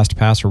something like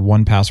LastPass or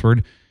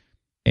 1Password.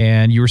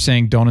 And you were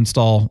saying don't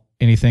install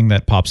anything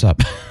that pops up.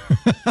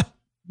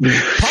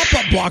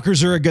 Pop-up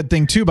blockers are a good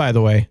thing too, by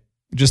the way.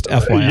 Just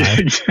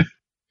FYI.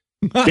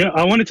 Yeah,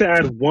 I wanted to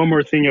add one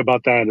more thing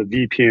about that, a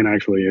VPN,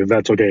 actually, if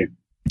that's okay.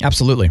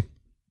 Absolutely.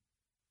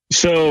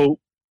 So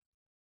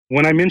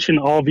when I mentioned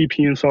all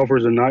VPN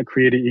softwares are not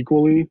created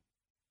equally,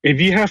 if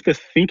you have to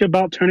think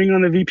about turning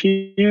on the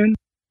VPN,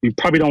 you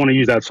probably don't want to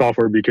use that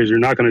software because you're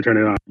not going to turn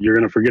it on. You're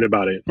going to forget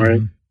about it, right?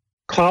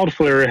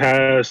 Cloudflare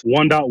has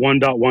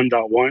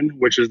 1.1.1.1,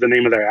 which is the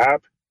name of their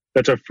app.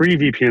 That's a free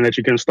VPN that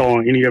you can install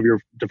on any of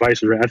your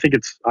devices. Right? I think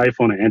it's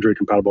iPhone and Android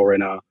compatible right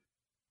now.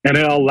 And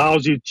it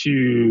allows you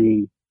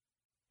to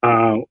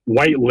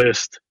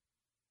whitelist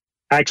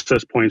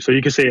access points. So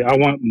you can say, I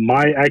want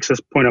my access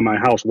point of my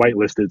house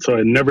whitelisted, so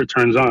it never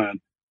turns on.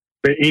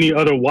 But any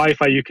other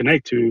Wi-Fi you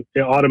connect to,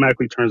 it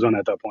automatically turns on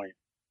at that point.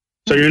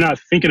 So you're not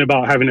thinking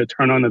about having to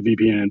turn on the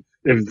VPN.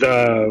 If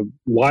the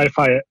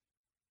Wi-Fi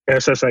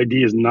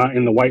SSID is not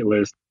in the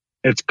whitelist,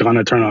 it's going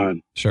to turn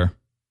on. Sure.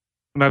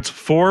 And that's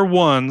 4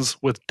 ones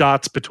with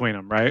dots between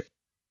them, right?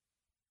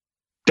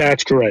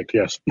 That's correct,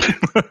 yes.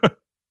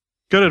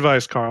 Good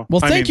advice, Carl. Well,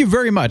 thank you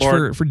very much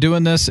for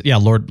doing this. Yeah,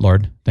 Lord.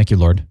 Thank you,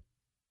 Lord.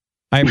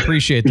 I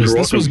appreciate this.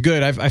 This was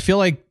good. I feel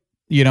like,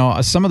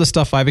 some of the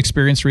stuff I've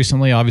experienced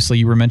recently, obviously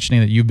you were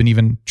mentioning that you've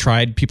been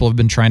people have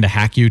been trying to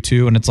hack you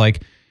too. And it's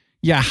like,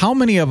 yeah, how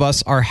many of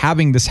us are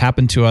having this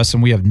happen to us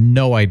and we have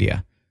no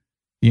idea?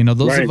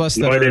 Those of us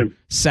that are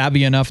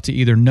savvy enough to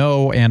either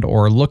know and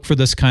or look for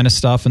this kind of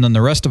stuff, and then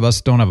the rest of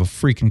us don't have a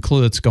freaking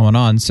clue that's going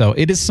on. So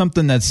it is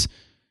something that's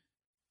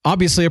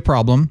obviously a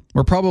problem.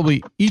 We're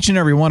probably each and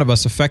every one of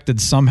us affected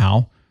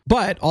somehow.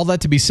 But all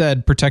that to be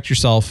said, protect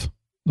yourself.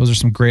 Those are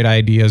some great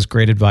ideas,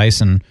 great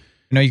advice. And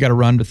I know you got to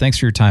run, but thanks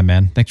for your time,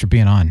 man. Thanks for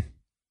being on.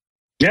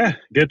 Yeah,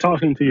 good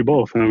talking to you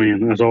both. I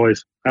mean, as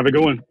always, have a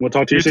good one. We'll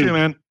talk to you soon. Too,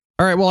 man.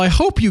 All right. Well, I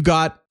hope you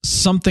got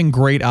something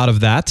great out of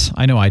that.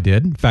 I know I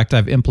did. In fact,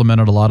 I've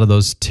implemented a lot of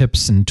those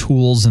tips and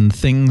tools and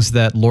things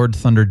that Lord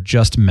Thunder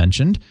just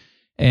mentioned.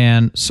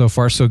 And so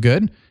far, so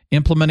good.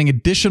 Implementing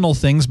additional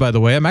things, by the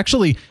way.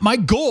 My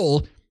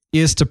goal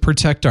is to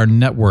protect our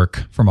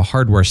network from a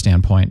hardware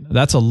standpoint.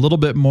 That's a little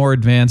bit more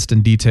advanced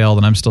and detailed,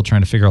 and I'm still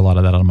trying to figure a lot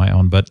of that out on my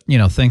own. But,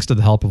 thanks to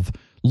the help of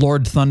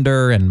Lord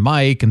Thunder and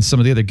Mike and some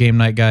of the other Game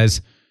Night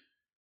guys,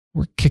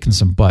 we're kicking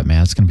some butt,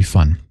 man. It's going to be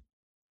fun.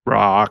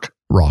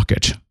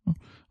 Rocket.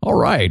 All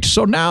right.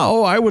 So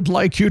now I would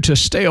like you to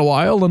stay a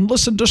while and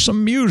listen to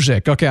some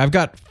music. Okay, I've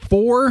got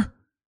 4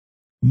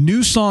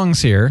 new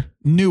songs here,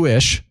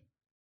 newish,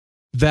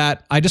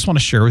 that I just want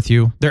to share with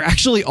you. They're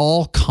actually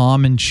all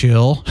calm and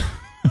chill.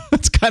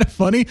 It's kind of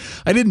funny.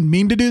 I didn't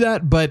mean to do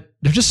that, but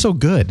they're just so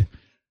good.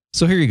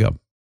 So here you go.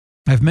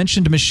 I've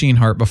mentioned Machine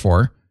Heart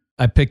before.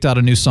 I picked out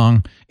a new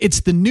song.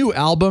 It's the new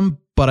album,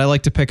 but I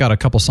like to pick out a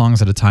couple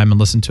songs at a time and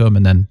listen to them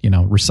and then,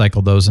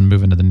 recycle those and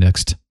move into the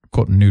next,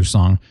 quote, new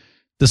song.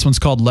 This one's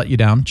called Let You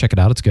Down. Check it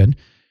out. It's good.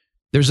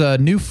 There's a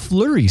new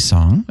Flurry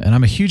song, and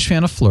I'm a huge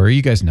fan of Flurry.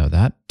 You guys know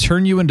that.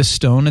 Turn You Into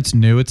Stone. It's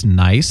new. It's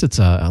nice. It's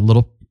a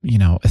little,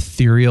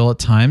 ethereal at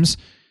times.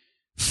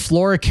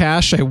 Flora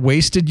Cash, I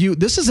Wasted You.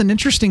 This is an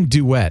interesting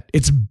duet.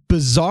 It's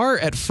bizarre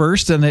at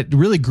first, and it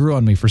really grew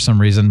on me for some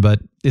reason, but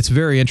it's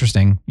very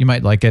interesting. You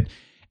might like it.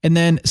 And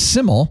then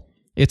Simmel.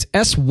 It's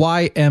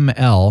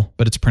Syml,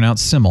 but it's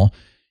pronounced Simmel.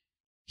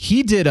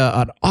 He did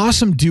an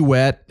awesome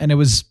duet, and it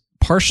was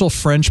partial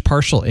French,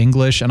 partial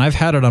English, and I've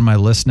had it on my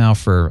list now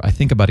for, I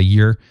think, about a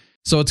year.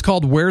 So it's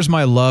called Where's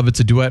My Love? It's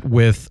a duet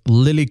with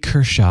Lily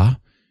Kershaw.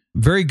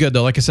 Very good,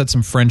 though. Like I said,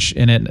 some French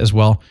in it as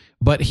well.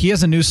 But he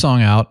has a new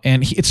song out,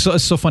 and it's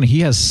so funny.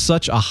 He has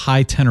such a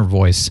high tenor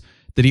voice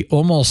that he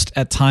almost,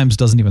 at times,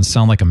 doesn't even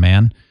sound like a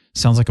man.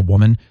 Sounds like a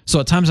woman.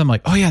 So at times, I'm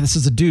like, oh, yeah, this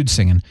is a dude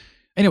singing.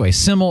 Anyway,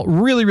 Simmel,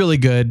 really, really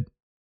good.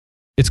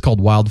 It's called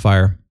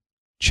Wildfire.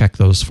 Check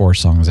those 4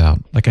 songs out.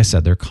 Like I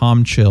said, they're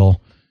calm,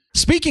 chill.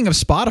 Speaking of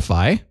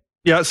Spotify.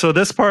 Yeah, so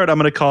this part I'm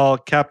going to call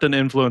Captain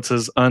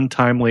Influence's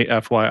untimely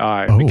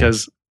FYI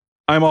because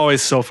I'm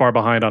always so far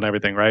behind on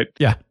everything, right?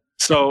 Yeah.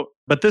 So,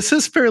 but this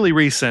is fairly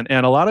recent.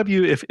 And a lot of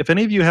you, if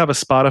any of you have a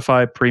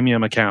Spotify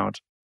premium account,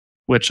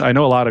 which I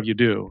know a lot of you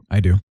do. I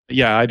do.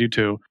 Yeah, I do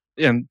too.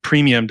 And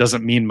premium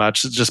doesn't mean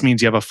much. It just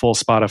means you have a full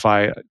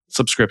Spotify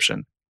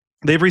subscription.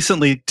 They've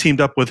recently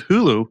teamed up with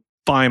Hulu,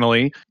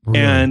 finally. Really?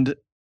 And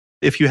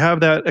if you have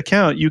that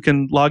account, you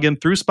can log in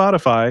through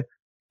Spotify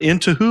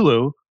into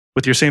Hulu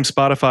with your same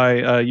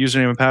Spotify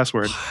username and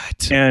password.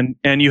 What?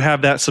 And you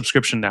have that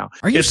subscription now.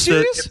 Are you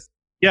serious?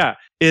 Yeah.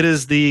 It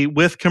is the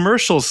with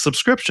commercials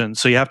subscription.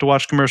 So you have to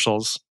watch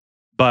commercials,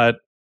 but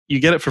you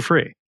get it for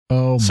free.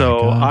 Oh, my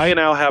So gosh. I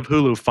now have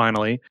Hulu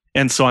finally.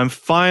 And so I'm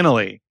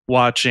finally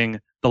watching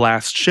The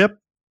Last Ship.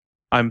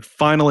 I'm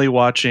finally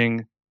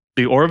watching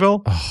The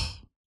Orville. Oh.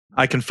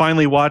 I can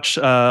finally watch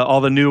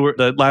all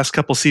the last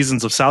couple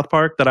seasons of South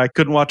Park that I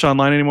couldn't watch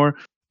online anymore.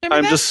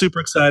 I'm just super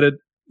excited.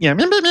 Yeah,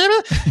 remember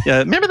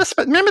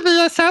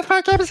the South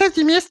Park episodes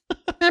you missed?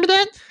 Remember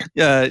that?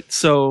 Yeah,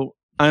 so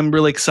I'm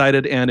really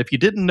excited. And if you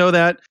didn't know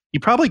that,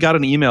 you probably got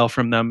an email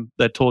from them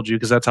that told you,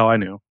 because that's how I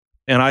knew.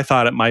 And I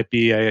thought it might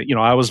be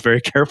I was very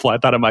careful. I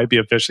thought it might be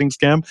a phishing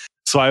scam.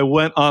 So I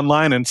went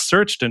online and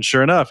searched, and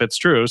sure enough, it's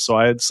true. So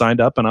I had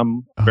signed up, and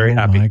I'm very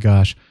happy. Oh my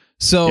gosh.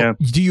 So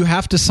do you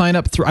have to sign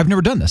up through, I've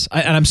never done this,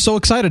 and I'm so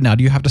excited now.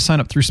 Do you have to sign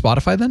up through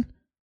Spotify then?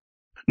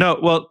 No,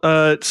 well,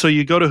 so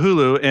you go to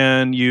Hulu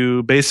and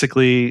you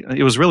basically,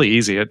 it was really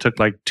easy. It took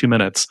like 2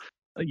 minutes.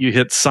 You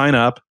hit sign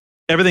up.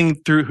 Everything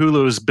through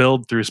Hulu is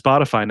billed through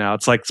Spotify now.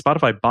 It's like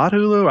Spotify bought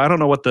Hulu. I don't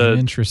know what the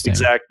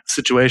exact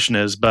situation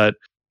is, but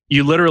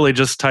you literally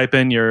just type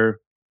in your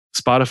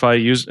Spotify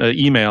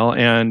email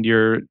and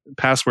your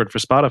password for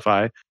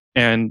Spotify,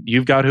 and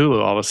you've got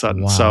Hulu all of a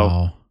sudden. Wow.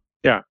 So,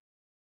 yeah.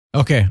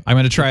 Okay, I'm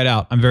going to try it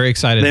out. I'm very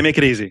excited. They make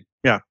it easy.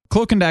 Yeah.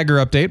 Cloak and Dagger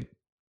update.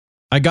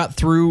 I got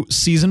through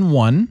season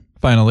 1,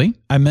 finally.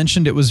 I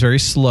mentioned it was very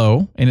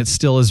slow, and it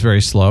still is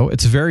very slow.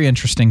 It's very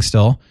interesting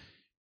still.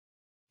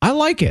 I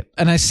like it.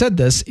 And I said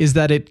this, is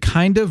that it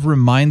kind of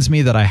reminds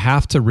me that I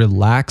have to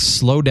relax,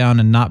 slow down,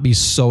 and not be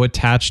so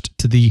attached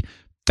to the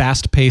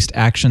fast-paced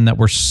action that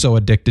we're so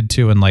addicted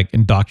to and like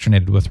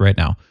indoctrinated with right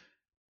now.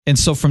 And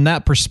so from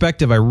that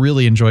perspective, I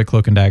really enjoy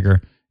Cloak and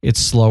Dagger. It's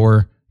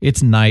slower.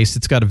 It's nice.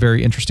 It's got a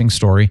very interesting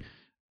story.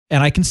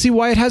 And I can see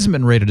why it hasn't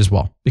been rated as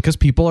well, because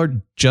people are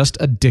just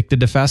addicted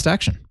to fast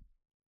action.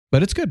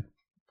 But it's good.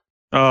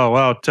 Oh,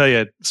 well, I'll tell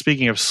you,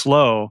 speaking of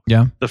slow,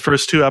 the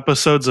first 2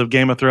 episodes of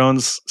Game of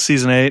Thrones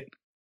season 8,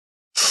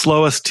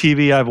 slowest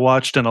TV I've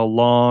watched in a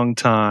long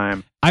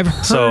time. I've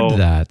heard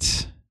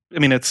that. I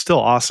mean, it's still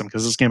awesome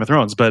because it's Game of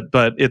Thrones, but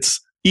it's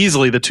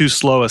easily the 2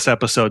 slowest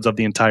episodes of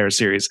the entire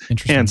series,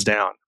 hands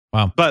down.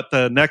 Wow. But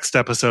the next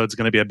episode is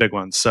going to be a big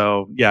one.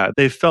 So, yeah,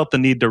 they felt the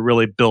need to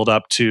really build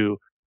up to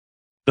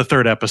the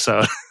 3rd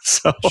episode.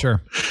 So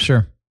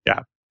Sure.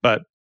 Yeah.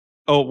 But,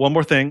 one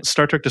more thing.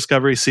 Star Trek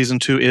Discovery Season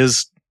 2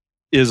 is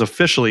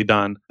officially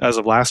done as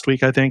of last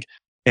week, I think.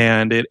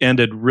 And it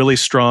ended really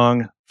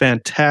strong.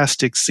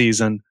 Fantastic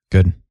season.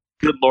 Good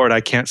Lord, I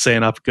can't say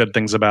enough good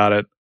things about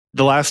it.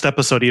 The last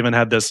episode even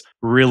had this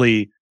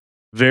really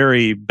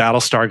very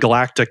Battlestar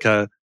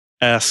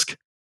Galactica-esque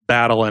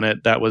battle in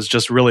it that was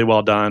just really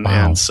well done.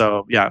 Wow. And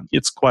so, yeah,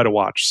 it's quite a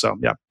watch. So,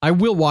 yeah. I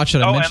will watch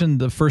it. I mentioned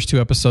the first 2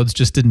 episodes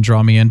just didn't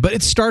draw me in, but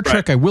it's Star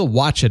Trek. Right. I will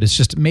watch it. It's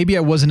just maybe I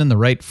wasn't in the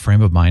right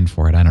frame of mind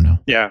for it. I don't know.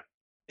 Yeah.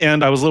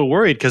 And I was a little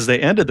worried because they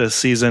ended this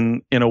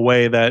season in a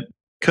way that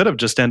could have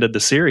just ended the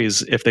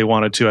series if they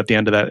wanted to at the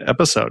end of that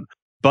episode.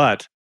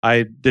 But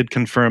I did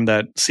confirm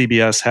that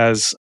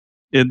CBS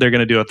they're going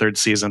to do a 3rd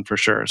season for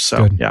sure.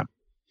 So, yeah,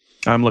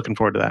 I'm looking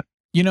forward to that.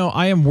 You know,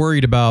 I am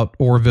worried about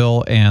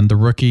Orville and The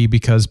Rookie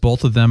because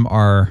both of them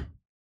are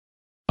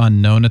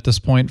unknown at this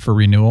point for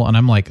renewal. And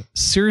I'm like,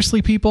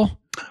 seriously, people?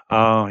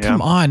 Oh, yeah.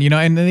 Come on, and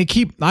then they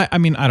keep, I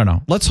mean, I don't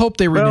know. Let's hope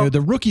they renew.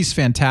 The Rookie's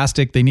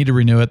fantastic. They need to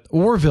renew it.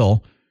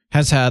 Orville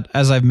has had,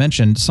 as I've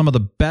mentioned, some of the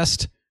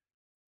best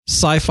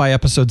sci-fi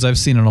episodes I've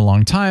seen in a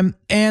long time,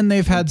 and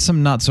they've had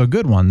some not so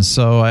good ones.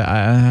 So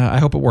I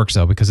hope it works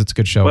though, because it's a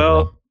good show.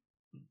 Well,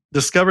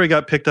 Discovery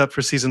got picked up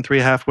for season 3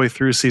 halfway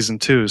through season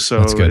 2,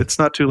 so it's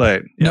not too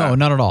late. Yeah. No,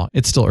 not at all.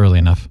 It's still early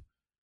enough.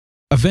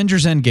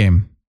 Avengers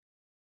Endgame.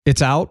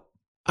 It's out.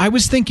 I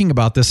was thinking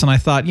about this and I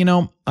thought,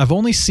 I've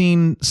only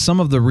seen some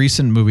of the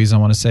recent movies. I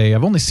want to say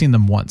I've only seen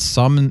them once.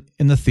 Some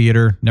in the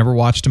theater, never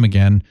watched them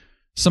again.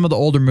 Some of the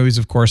older movies,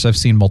 of course, I've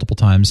seen multiple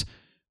times.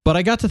 But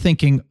I got to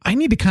thinking, I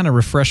need to kind of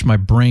refresh my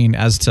brain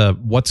as to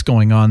what's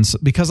going on,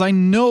 because I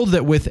know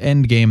that with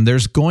Endgame,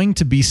 there's going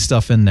to be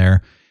stuff in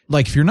there.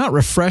 Like if you're not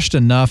refreshed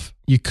enough,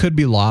 you could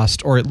be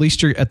lost, or at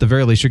the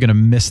very least, you're going to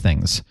miss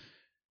things.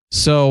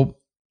 So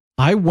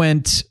I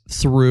went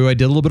through, I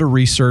did a little bit of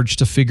research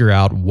to figure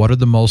out what are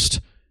the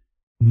most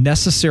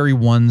necessary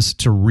ones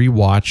to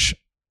rewatch.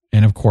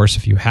 And of course,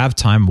 if you have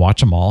time, watch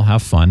them all,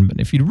 have fun. But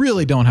if you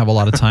really don't have a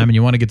lot of time and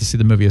you want to get to see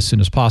the movie as soon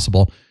as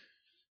possible,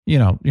 you're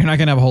not going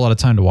to have a whole lot of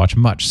time to watch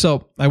much.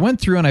 So I went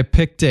through and I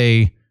picked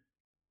a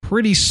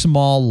pretty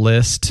small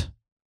list,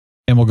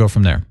 and we'll go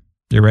from there.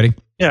 You ready?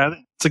 Yeah,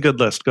 it's a good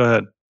list. Go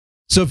ahead.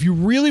 So if you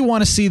really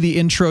want to see the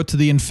intro to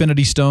the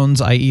Infinity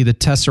Stones, i.e. the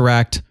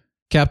Tesseract,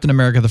 Captain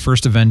America, the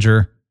First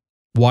Avenger,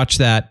 watch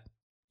that.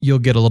 You'll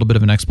get a little bit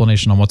of an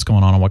explanation on what's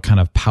going on and what kind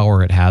of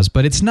power it has.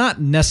 But it's not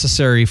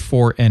necessary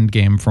for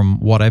Endgame from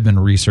what I've been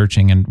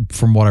researching and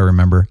from what I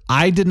remember.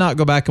 I did not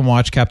go back and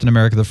watch Captain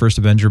America, the First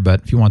Avenger,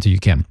 but if you want to, you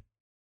can.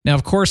 Now,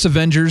 of course,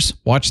 Avengers,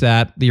 watch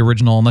that, the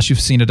original, unless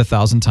you've seen it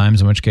 1,000 times,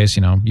 in which case,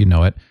 you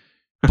know it.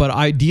 But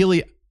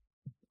ideally,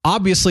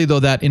 obviously, though,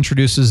 that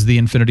introduces the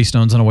Infinity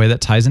Stones in a way that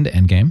ties into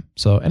Endgame.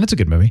 And it's a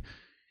good movie.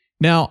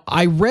 Now,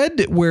 I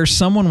read where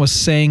someone was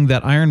saying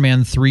that Iron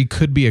Man 3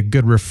 could be a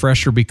good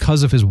refresher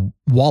because of his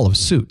wall of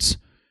suits.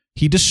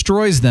 He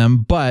destroys them,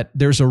 but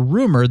there's a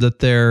rumor that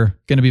they're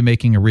going to be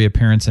making a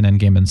reappearance in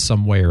Endgame in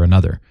some way or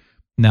another.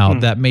 Now,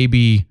 that may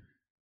be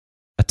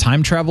a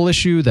time travel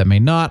issue, that may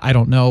not, I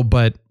don't know,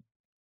 but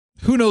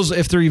who knows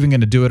if they're even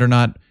going to do it or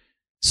not.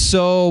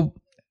 So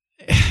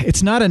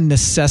it's not a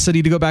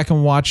necessity to go back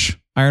and watch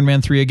Iron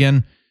Man 3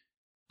 again.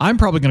 I'm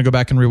probably going to go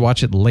back and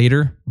rewatch it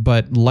later,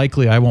 but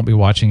likely I won't be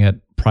watching it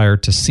prior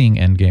to seeing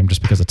Endgame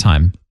just because of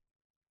time.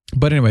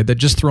 But anyway,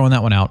 just throwing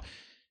that one out.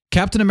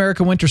 Captain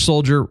America Winter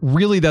Soldier,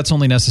 really that's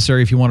only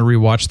necessary if you want to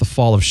rewatch the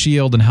fall of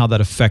S.H.I.E.L.D. and how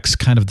that affects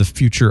kind of the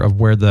future of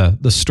where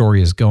the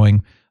story is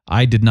going.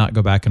 I did not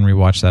go back and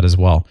rewatch that as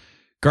well.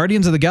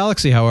 Guardians of the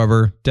Galaxy,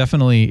 however,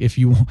 definitely, if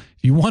you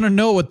want to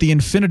know what the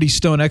Infinity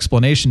Stone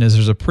explanation is,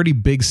 there's a pretty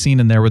big scene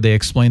in there where they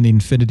explain the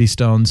Infinity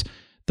Stones,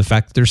 the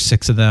fact that there's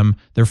 6 of them,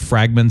 they're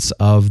fragments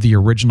of the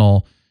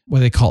original, what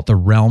do they call it, the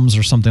realms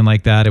or something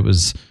like that. It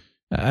was,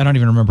 I don't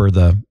even remember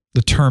the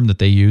term that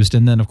they used.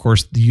 And then, of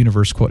course, the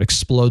universe, quote,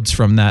 explodes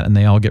from that, and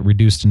they all get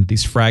reduced into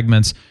these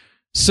fragments.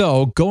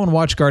 So go and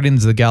watch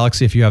Guardians of the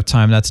Galaxy if you have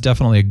time. That's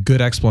definitely a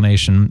good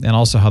explanation, and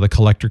also how the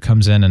Collector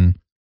comes in and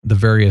the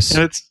various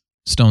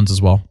stones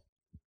as well.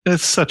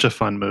 It's such a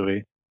fun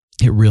movie.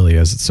 It really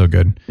is. It's so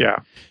good. Yeah.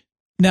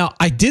 Now,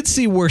 I did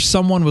see where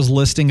someone was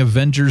listing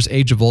Avengers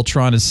Age of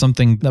Ultron as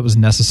something that was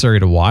necessary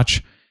to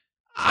watch.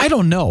 I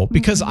don't know,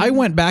 because I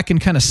went back and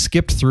kind of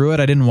skipped through it.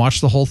 I didn't watch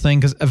the whole thing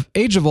because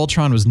Age of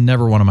Ultron was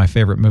never one of my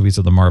favorite movies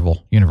of the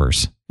Marvel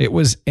Universe. It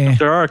was...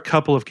 There are a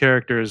couple of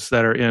characters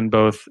that are in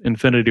both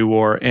Infinity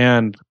War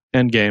and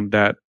Endgame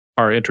that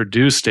are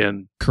introduced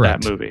in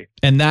that movie.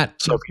 And that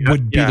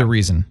would be the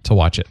reason to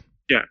watch it.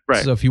 Yeah,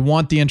 right. So if you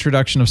want the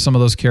introduction of some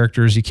of those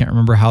characters, you can't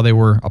remember how they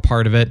were a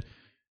part of it,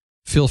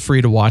 feel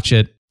free to watch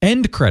it.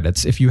 End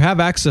credits, if you have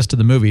access to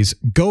the movies,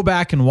 go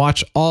back and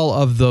watch all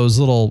of those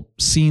little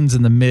scenes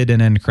in the mid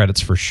and end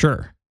credits for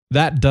sure.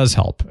 That does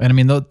help. And I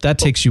mean, that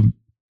takes you,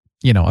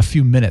 a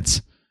few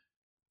minutes.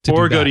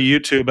 Or go to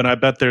YouTube, and I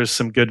bet there's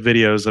some good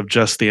videos of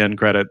just the end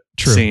credit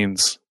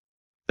scenes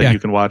that you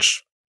can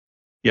watch.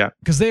 Yeah.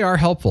 Because they are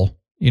helpful.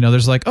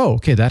 There's like, oh,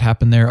 okay, that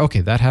happened there.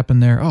 Okay, that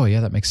happened there. Oh,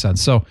 yeah, that makes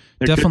sense. So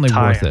they're definitely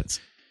worth it.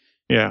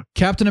 Yeah.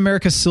 Captain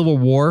America Civil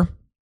War,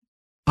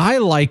 I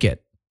like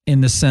it in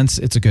the sense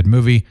it's a good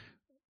movie.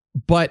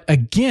 But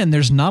again,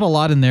 there's not a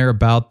lot in there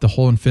about the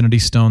whole Infinity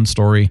Stone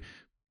story.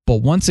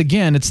 But once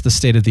again, it's the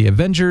state of the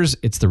Avengers.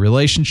 It's the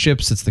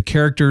relationships. It's the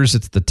characters.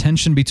 It's the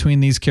tension between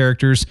these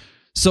characters.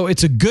 So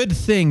it's a good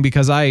thing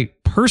because I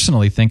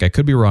personally think, I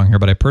could be wrong here,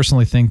 but I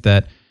personally think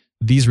that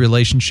these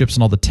relationships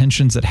and all the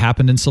tensions that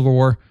happened in Civil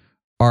War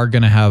are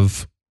going to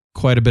have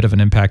quite a bit of an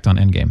impact on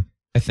Endgame,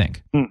 I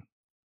think.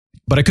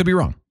 But I could be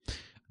wrong.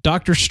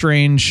 Doctor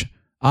Strange,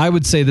 I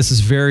would say this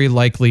is very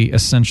likely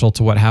essential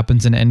to what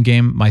happens in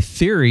Endgame. My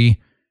theory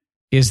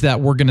is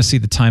that we're going to see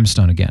the Time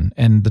Stone again.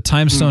 And the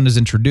Time Stone is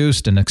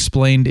introduced and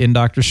explained in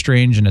Doctor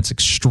Strange, and it's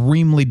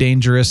extremely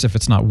dangerous if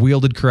it's not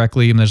wielded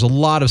correctly. And there's a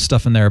lot of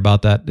stuff in there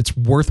about that. It's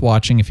worth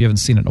watching if you haven't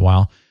seen it in a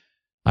while.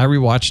 I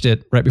rewatched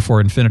it right before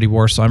Infinity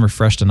War, so I'm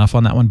refreshed enough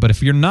on that one. But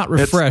if you're not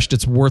refreshed,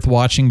 it's worth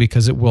watching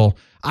because it will.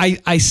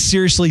 I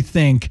seriously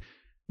think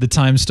the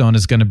Time Stone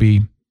is going to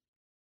be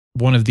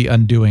one of the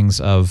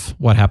undoings of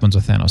what happens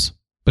with Thanos.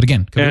 But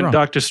again, could be wrong.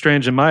 Doctor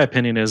Strange, in my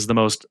opinion, is the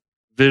most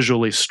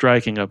visually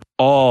striking of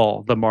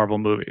all the Marvel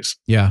movies.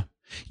 Yeah.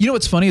 You know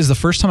what's funny is the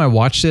first time I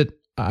watched it,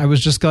 I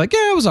was just like,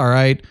 yeah, it was all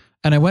right.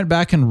 And I went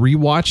back and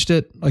rewatched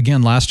it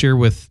again last year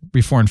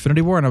before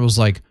Infinity War, and I was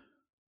like,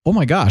 oh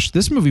my gosh,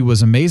 this movie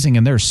was amazing,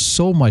 and there's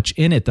so much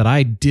in it that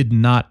I did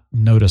not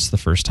notice the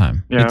first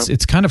time. Yeah.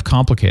 It's kind of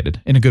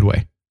complicated in a good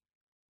way.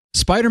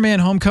 Spider-Man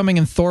Homecoming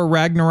and Thor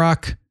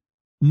Ragnarok,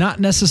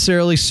 not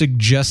necessarily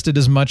suggested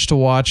as much to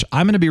watch.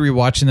 I'm going to be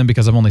rewatching them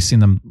because I've only seen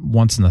them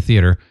once in the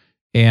theater.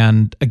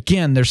 And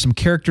again, there's some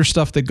character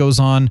stuff that goes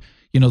on.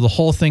 You know, the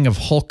whole thing of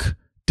Hulk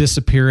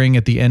disappearing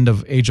at the end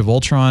of Age of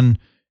Ultron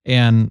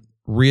and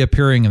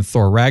reappearing in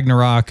Thor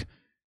Ragnarok.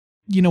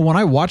 You know, when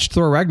I watched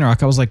Thor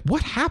Ragnarok, I was like,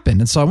 what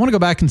happened? And so I want to go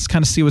back and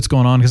kind of see what's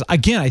going on. Because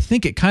again, I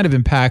think it kind of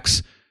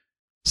impacts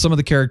some of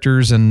the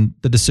characters and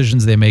the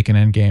decisions they make in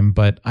Endgame,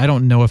 but I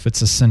don't know if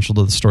it's essential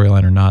to the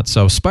storyline or not.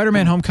 So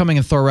Spider-Man Homecoming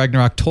and Thor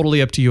Ragnarok,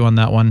 totally up to you on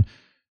that one.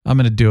 I'm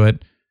going to do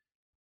it.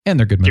 And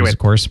they're good movies, of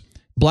course.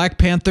 Black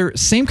Panther,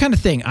 same kind of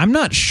thing. I'm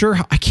not sure.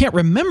 I can't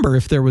remember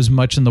if there was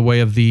much in the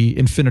way of the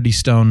Infinity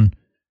Stone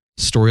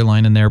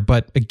storyline in there.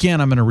 But again,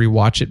 I'm going to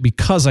rewatch it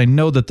because I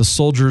know that the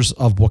soldiers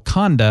of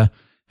Wakanda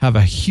have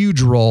a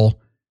huge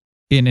role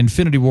in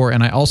Infinity War,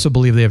 and I also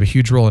believe they have a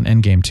huge role in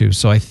Endgame too.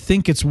 So I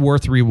think it's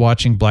worth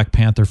rewatching Black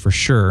Panther for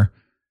sure.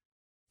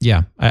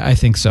 Yeah, I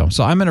think so.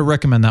 So I'm going to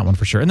recommend that one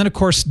for sure. And then, of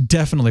course,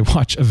 definitely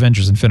watch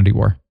Avengers Infinity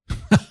War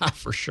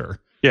for sure.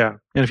 Yeah,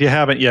 and if you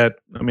haven't yet,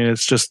 I mean,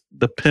 it's just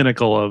the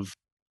pinnacle of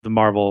the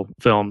Marvel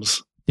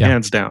films,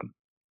 hands down.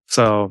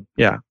 So,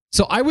 yeah.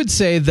 So I would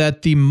say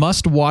that the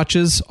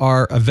must-watches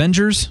are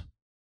Avengers,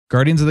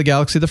 Guardians of the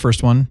Galaxy, the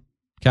first one,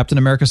 Captain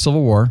America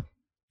Civil War,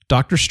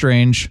 Doctor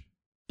Strange,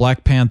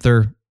 Black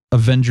Panther,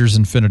 Avengers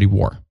Infinity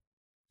War.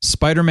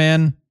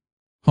 Spider-Man,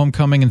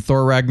 Homecoming, and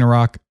Thor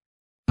Ragnarok.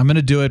 I'm going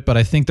to do it, but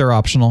I think they're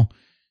optional.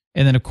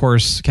 And then, of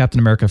course, Captain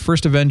America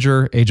First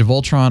Avenger, Age of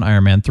Ultron,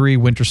 Iron Man 3,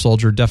 Winter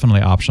Soldier,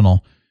 definitely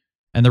optional.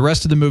 And the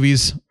rest of the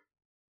movies,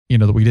 you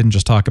know, that we didn't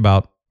just talk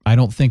about, I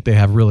don't think they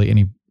have really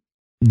any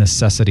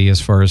necessity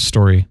as far as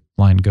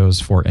storyline goes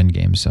for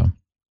Endgame. So,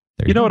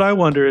 you know what I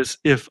wonder is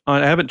if, I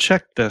haven't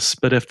checked this,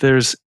 but if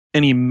there's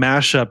any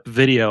mashup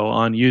video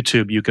on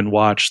YouTube you can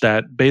watch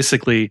that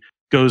basically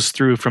goes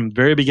through from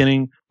very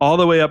beginning all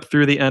the way up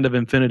through the end of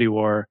Infinity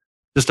War,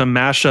 just a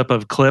mashup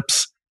of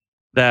clips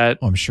that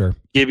I'm sure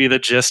give you the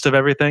gist of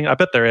everything. I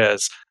bet there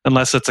is,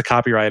 unless it's a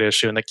copyright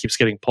issue and that keeps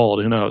getting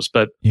pulled. Who knows?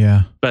 But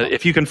yeah, but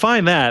if you can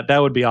find that, that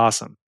would be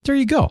awesome. There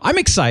you go. I'm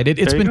excited.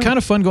 It's been kind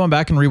of fun going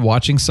back and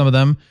rewatching some of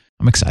them.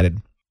 I'm excited.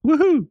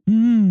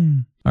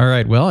 Woohoo! All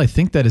right. Well, I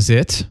think that is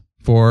it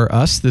for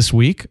us this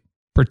week.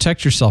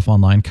 Protect yourself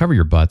online. Cover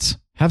your butts.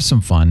 Have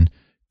some fun.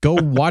 Go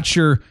watch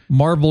your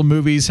Marvel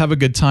movies. Have a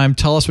good time.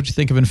 Tell us what you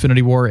think of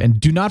Infinity War. And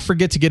do not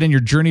forget to get in your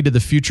Journey to the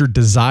Future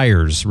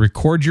desires.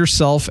 Record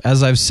yourself,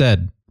 as I've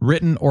said.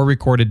 Written or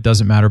recorded,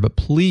 doesn't matter. But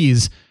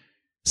please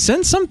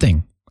send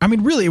something. I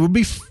mean, really, it would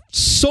be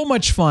so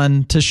much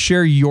fun to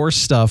share your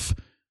stuff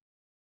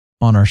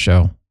on our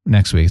show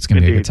next week. It's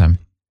going to be a good time.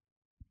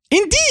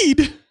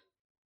 Indeed.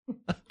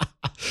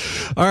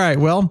 All right.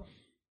 Well,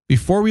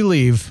 before we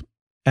leave,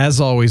 as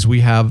always,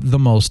 we have the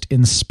most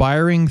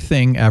inspiring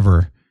thing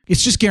ever.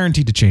 It's just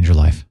guaranteed to change your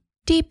life.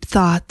 Deep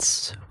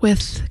Thoughts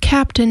with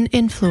Captain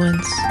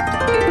Influence.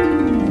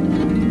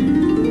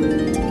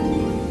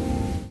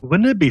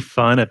 Wouldn't it be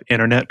fun if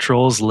internet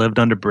trolls lived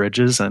under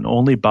bridges and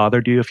only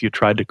bothered you if you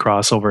tried to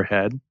cross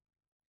overhead?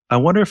 I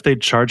wonder if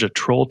they'd charge a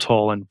troll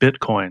toll in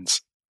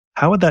bitcoins.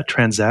 How would that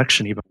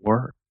transaction even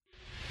work?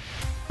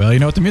 Well, you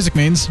know what the music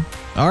means.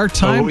 Our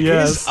time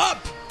is up.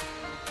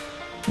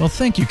 Well,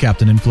 thank you,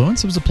 Captain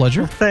Influence. It was a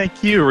pleasure. Well,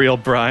 thank you, Real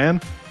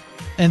Brian.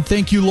 And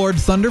thank you, Lord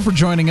Thunder, for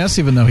joining us,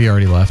 even though he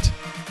already left.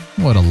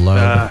 What a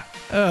load.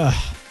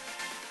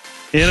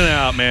 In and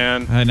out,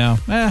 man. I know.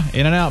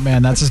 In and out,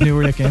 man. That's his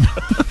new nickname.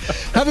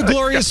 Have a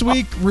glorious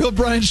week.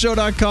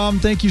 RealBrianShow.com.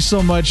 Thank you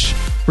so much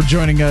for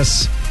joining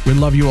us. We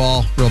love you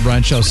all. Real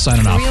Brian Show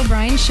signing off. The Real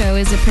Brian Show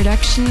is a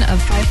production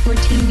of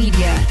 514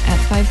 Media at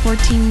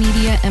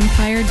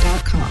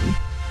 514mediaempire.com.